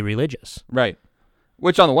be a-religious. Right.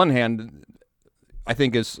 Which on the one hand, I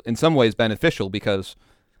think is in some ways beneficial because,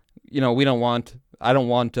 I don't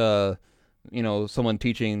want someone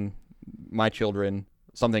teaching my children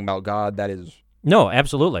something about God that is... No,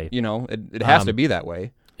 absolutely. It has to be that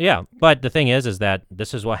way. Yeah, but the thing is that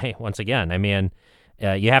this is why, once again,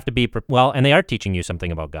 you have to be... and they are teaching you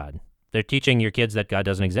something about God. They're teaching your kids that God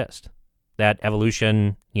doesn't exist, that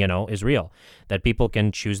evolution, is real, that people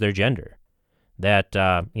can choose their gender, that,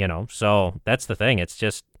 so that's the thing. It's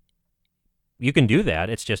just, you can do that.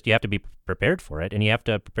 It's just you have to be prepared for it, and you have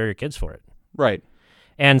to prepare your kids for it. Right.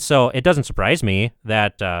 And so it doesn't surprise me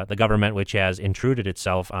that the government, which has intruded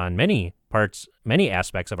itself on many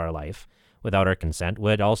aspects of our life without our consent,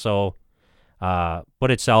 would also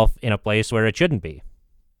put itself in a place where it shouldn't be.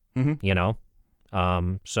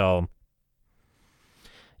 Mm-hmm. So,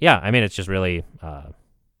 yeah, it's just really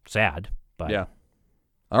sad. But yeah.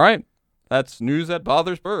 All right. That's news that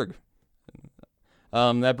bothers Berg.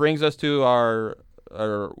 That brings us to our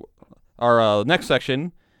next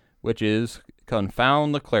section, which is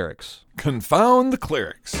Confound the Clerics. Confound the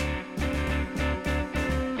Clerics.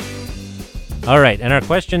 All right, and our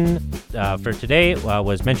question for today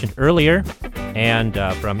was mentioned earlier, and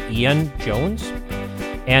from Ian Jones.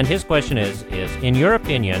 And his question is, in your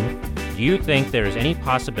opinion, do you think there is any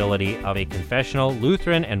possibility of a confessional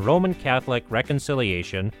Lutheran and Roman Catholic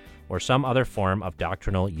reconciliation or some other form of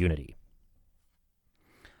doctrinal unity?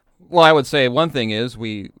 Well, I would say one thing is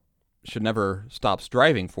we should never stop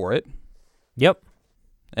striving for it. Yep.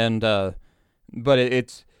 And but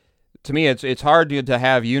it's to me it's hard to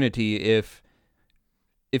have unity if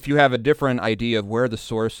you have a different idea of where the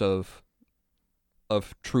source of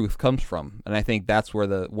truth comes from. And I think that's where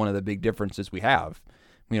one of the big differences we have.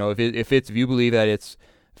 If you believe that it's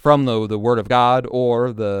from the Word of God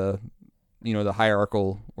or the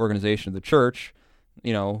hierarchical organization of the church,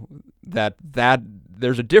 that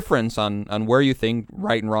there's a difference on where you think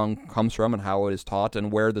right and wrong comes from and how it is taught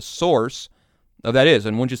and where the source of that is.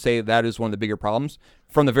 And wouldn't you say that is one of the bigger problems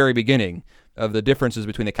from the very beginning of the differences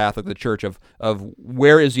between the Catholic and the Church of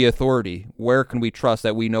where is the authority? Where can we trust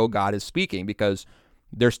that we know God is speaking? Because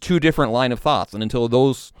there's two different line of thoughts, and until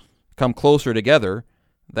those come closer together,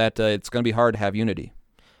 that it's going to be hard to have unity.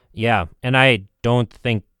 Yeah, and I don't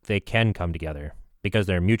think they can come together because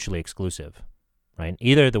they're mutually exclusive, right?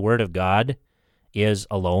 Either the Word of God is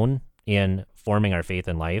alone in forming our faith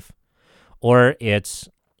in life, or it's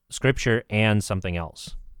Scripture and something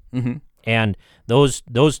else. Mm-hmm. And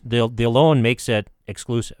the alone makes it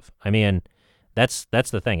exclusive. That's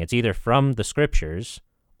the thing. It's either from the Scriptures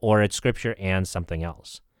or it's Scripture and something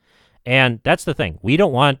else. And that's the thing. We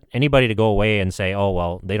don't want anybody to go away and say, oh,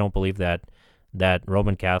 well, they don't believe that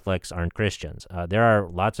Roman Catholics aren't Christians. There are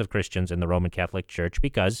lots of Christians in the Roman Catholic Church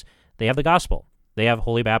because they have the gospel. They have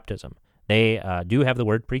holy baptism. They do have the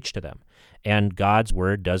word preached to them. And God's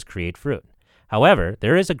word does create fruit. However,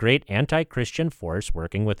 there is a great anti-Christian force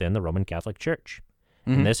working within the Roman Catholic Church.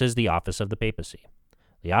 Mm-hmm. And this is the office of the papacy.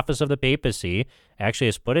 The office of the papacy actually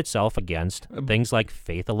has put itself against things like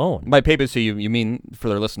faith alone. By papacy, you mean, for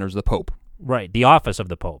their listeners, the Pope. Right, the office of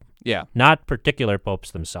the Pope. Yeah. Not particular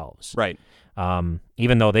popes themselves. Right.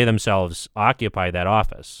 Even though they themselves occupy that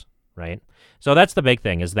office, right? So that's the big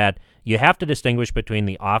thing, is that you have to distinguish between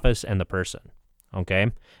the office and the person.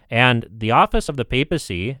 Okay? And the office of the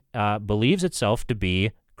papacy believes itself to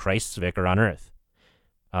be Christ's vicar on earth.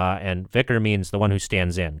 And vicar means the one who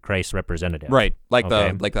stands in, Christ's representative. Right, like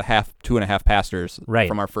Okay. the 2.5 pastors Right.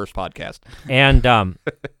 from our first podcast.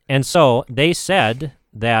 And so they said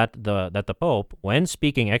that the Pope, when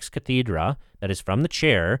speaking ex cathedra, that is from the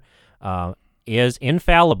chair, is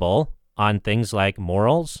infallible on things like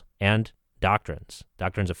morals and doctrines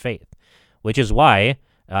of faith, which is why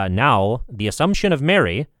now the Assumption of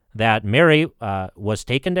Mary, that Mary was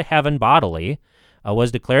taken to heaven bodily,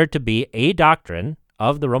 was declared to be a doctrine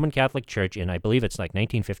of the Roman Catholic Church in, I believe it's like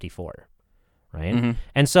 1954, right? Mm-hmm.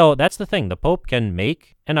 And so that's the thing. The Pope can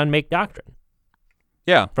make and unmake doctrine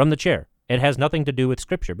Yeah. from the chair. It has nothing to do with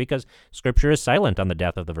Scripture because Scripture is silent on the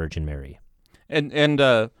death of the Virgin Mary. And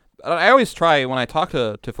I always try when I talk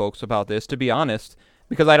to folks about this to be honest,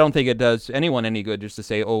 because I don't think it does anyone any good just to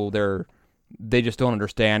say, oh, they just don't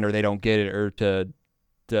understand or they don't get it, or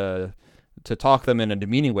to talk them in a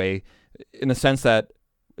demeaning way, in the sense that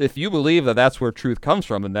if you believe that that's where truth comes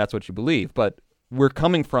from, and that's what you believe, but we're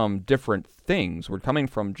coming from different things. We're coming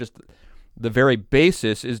from just the very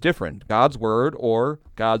basis is different. God's word or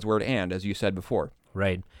God's word and, as you said before.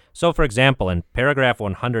 Right. So, for example, in paragraph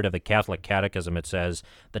 100 of the Catholic Catechism, it says,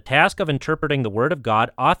 "The task of interpreting the Word of God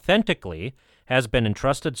authentically has been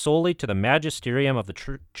entrusted solely to the magisterium of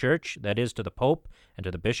the Church, that is, to the Pope and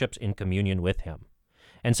to the bishops in communion with him."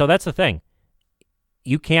 And so that's the thing.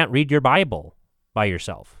 You can't read your Bible by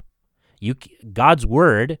yourself. God's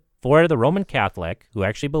Word, for the Roman Catholic, who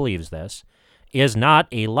actually believes this, is not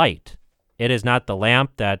a light. It is not the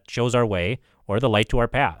lamp that shows our way or the light to our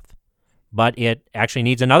path. But it actually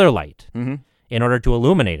needs another light in order to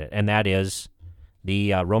illuminate it, and that is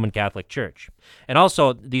the Roman Catholic Church. And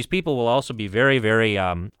also, these people will also be very, very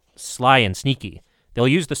sly and sneaky. They'll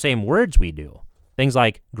use the same words we do, things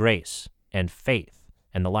like grace and faith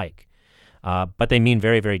and the like, but they mean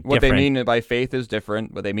very, very different. What they mean by faith is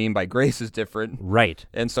different. What they mean by grace is different. Right.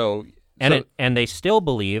 And so... And they still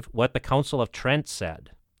believe what the Council of Trent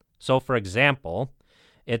said. So, for example,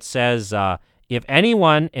 it says... if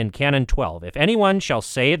anyone, in Canon 12, if anyone shall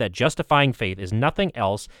say that justifying faith is nothing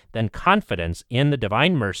else than confidence in the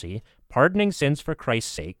divine mercy, pardoning sins for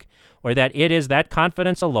Christ's sake, or that it is that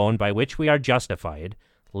confidence alone by which we are justified,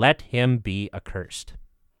 let him be accursed.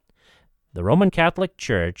 The Roman Catholic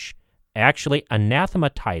Church actually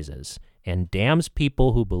anathematizes and damns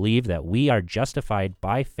people who believe that we are justified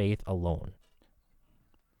by faith alone.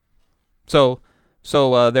 So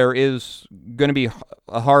there is going to be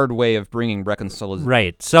a hard way of bringing reconciliation.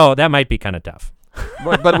 Right. So that might be kind of tough.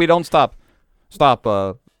 but we don't stop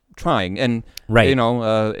trying. And Right. you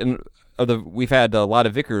know, we've had a lot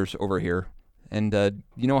of vicars over here, and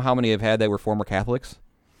you know how many I've had that were former Catholics?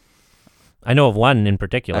 I know of one in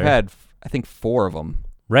particular. I've had, I think, 4 of them.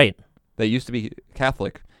 Right. That used to be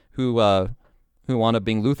Catholic who wound up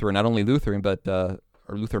being Lutheran, not only Lutheran but are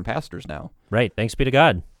Lutheran pastors now. Right. Thanks be to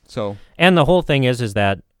God. So, and the whole thing is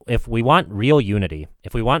that if we want real unity,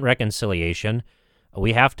 if we want reconciliation,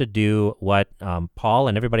 we have to do what Paul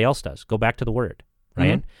and everybody else does. Go back to the Word,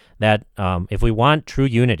 right? Mhm. That if we want true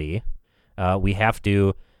unity, we have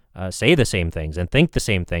to say the same things and think the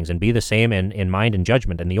same things and be the same in mind and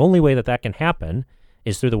judgment. And the only way that can happen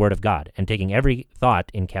is through the Word of God and taking every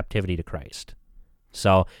thought in captivity to Christ.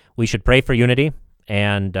 So we should pray for unity,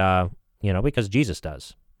 and because Jesus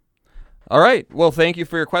does. all right. Well, thank you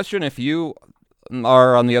for your question. If you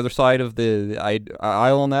are on the other side of the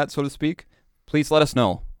aisle on that, so to speak, please let us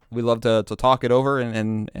know. We'd love to talk it over,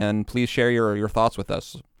 and please share your thoughts with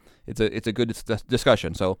us. It's a good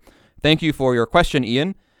discussion. So thank you for your question,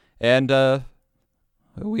 Ian. And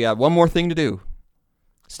we have one more thing to do.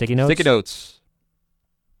 Sticky notes? Sticky notes.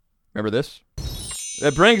 Remember this?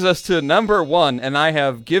 That brings us to number 1, and I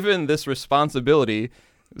have given this responsibility.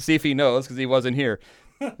 See if he knows, because he wasn't here.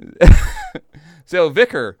 So,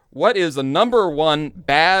 Vicar, what is the number 1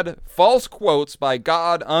 bad false quotes by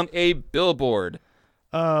God on a billboard?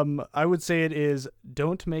 I would say it is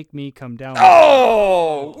 "Don't make me come down."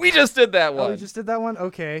 Oh, we just did that one. Oh, we just did that one?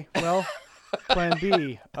 Okay. Well, plan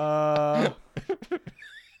B. How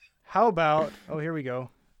about, here we go.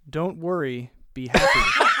 "Don't worry, be happy."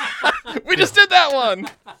 We just did that one.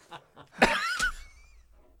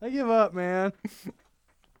 I give up, man.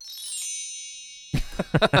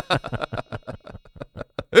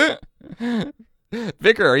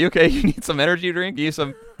 Vicar, are you okay? You need some energy drink? You need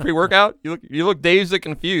some pre-workout? You look dazed and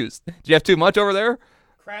confused. Do you have too much over there?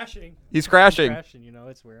 Crashing. He's crashing.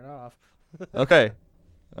 It's wearing off. Okay.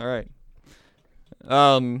 All right.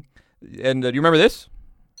 And do you remember this?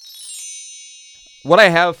 What I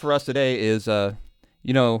have for us today is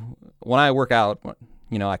you know, when I work out,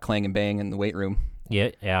 you know, I clang and bang in the weight room.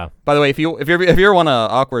 Yeah. By the way, if you're in an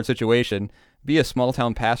awkward situation, be a small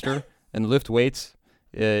town pastor and lift weights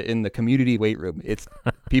in the community weight room. It's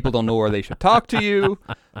people don't know where they should talk to you.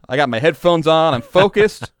 I got my headphones on. I'm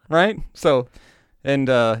focused, right? So, and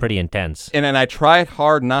Pretty intense. and then I try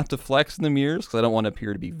hard not to flex in the mirrors because I don't want to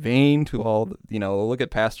appear to be vain to all. Look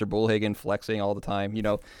at Pastor Bullhagen flexing all the time.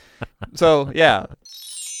 So yeah.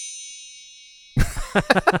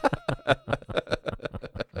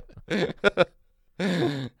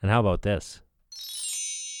 And how about this?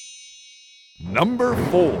 Number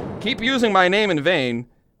 4. Keep using my name in vain.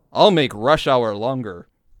 I'll make rush hour longer.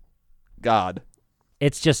 God.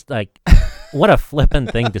 It's just like, what a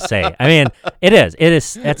flippant thing to say. I mean, it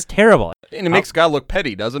is. That's terrible. And it makes God look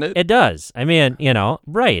petty, doesn't it? It does. I mean,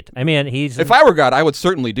 right. I mean, If I were God, I would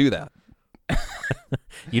certainly do that.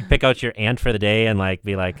 you'd pick out your ant for the day and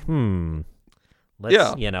be like,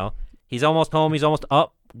 let's, he's almost home. He's almost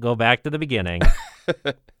up. Go back to the beginning.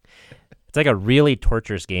 It's like a really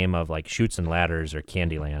torturous game of like Chutes and Ladders or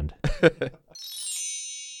Candyland.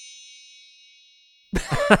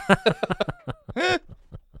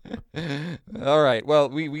 All right. Well,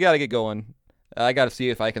 we got to get going. I got to see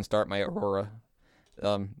if I can start my Aurora.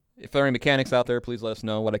 If there are any mechanics out there, please let us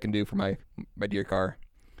know what I can do for my dear car.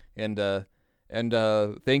 And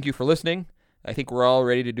thank you for listening. I think we're all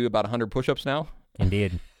ready to do about 100 push-ups now.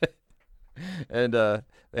 Indeed. And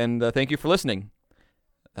thank you for listening.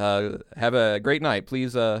 Have a great night.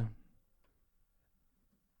 Please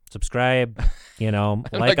subscribe. Like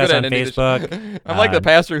not us good on at any of this. Facebook. I'm like the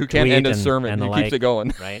pastor who can't tweet end a and sermon. the He keeps like. it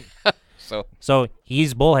going. Right. So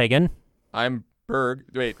he's Bullhagen, I'm Berg.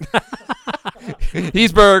 Wait.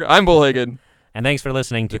 He's Berg. I'm Bullhagen. and thanks for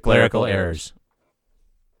listening to The Clerical Clerical Errors. Errors.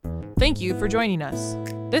 Thank you for joining us.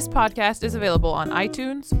 This podcast is available on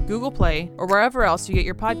iTunes, Google Play, or wherever else you get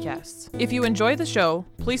your podcasts. If you enjoy the show,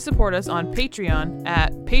 please support us on Patreon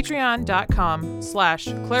at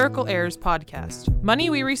patreon.com/clericalerrorspodcast. Money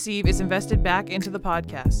we receive is invested back into the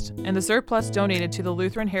podcast, and the surplus donated to the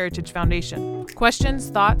Lutheran Heritage Foundation. Questions,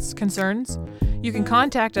 thoughts, concerns? You can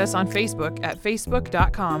contact us on Facebook at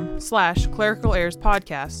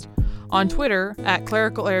facebook.com/clericalerrorspodcast, on Twitter at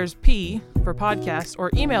clericalerrorsp for podcasts, or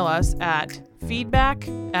email us at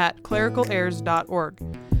feedback@clericalerrors.org.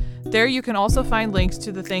 There you can also find links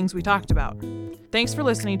to the things we talked about. Thanks for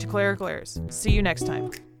listening to Clerical Errors. See you next time.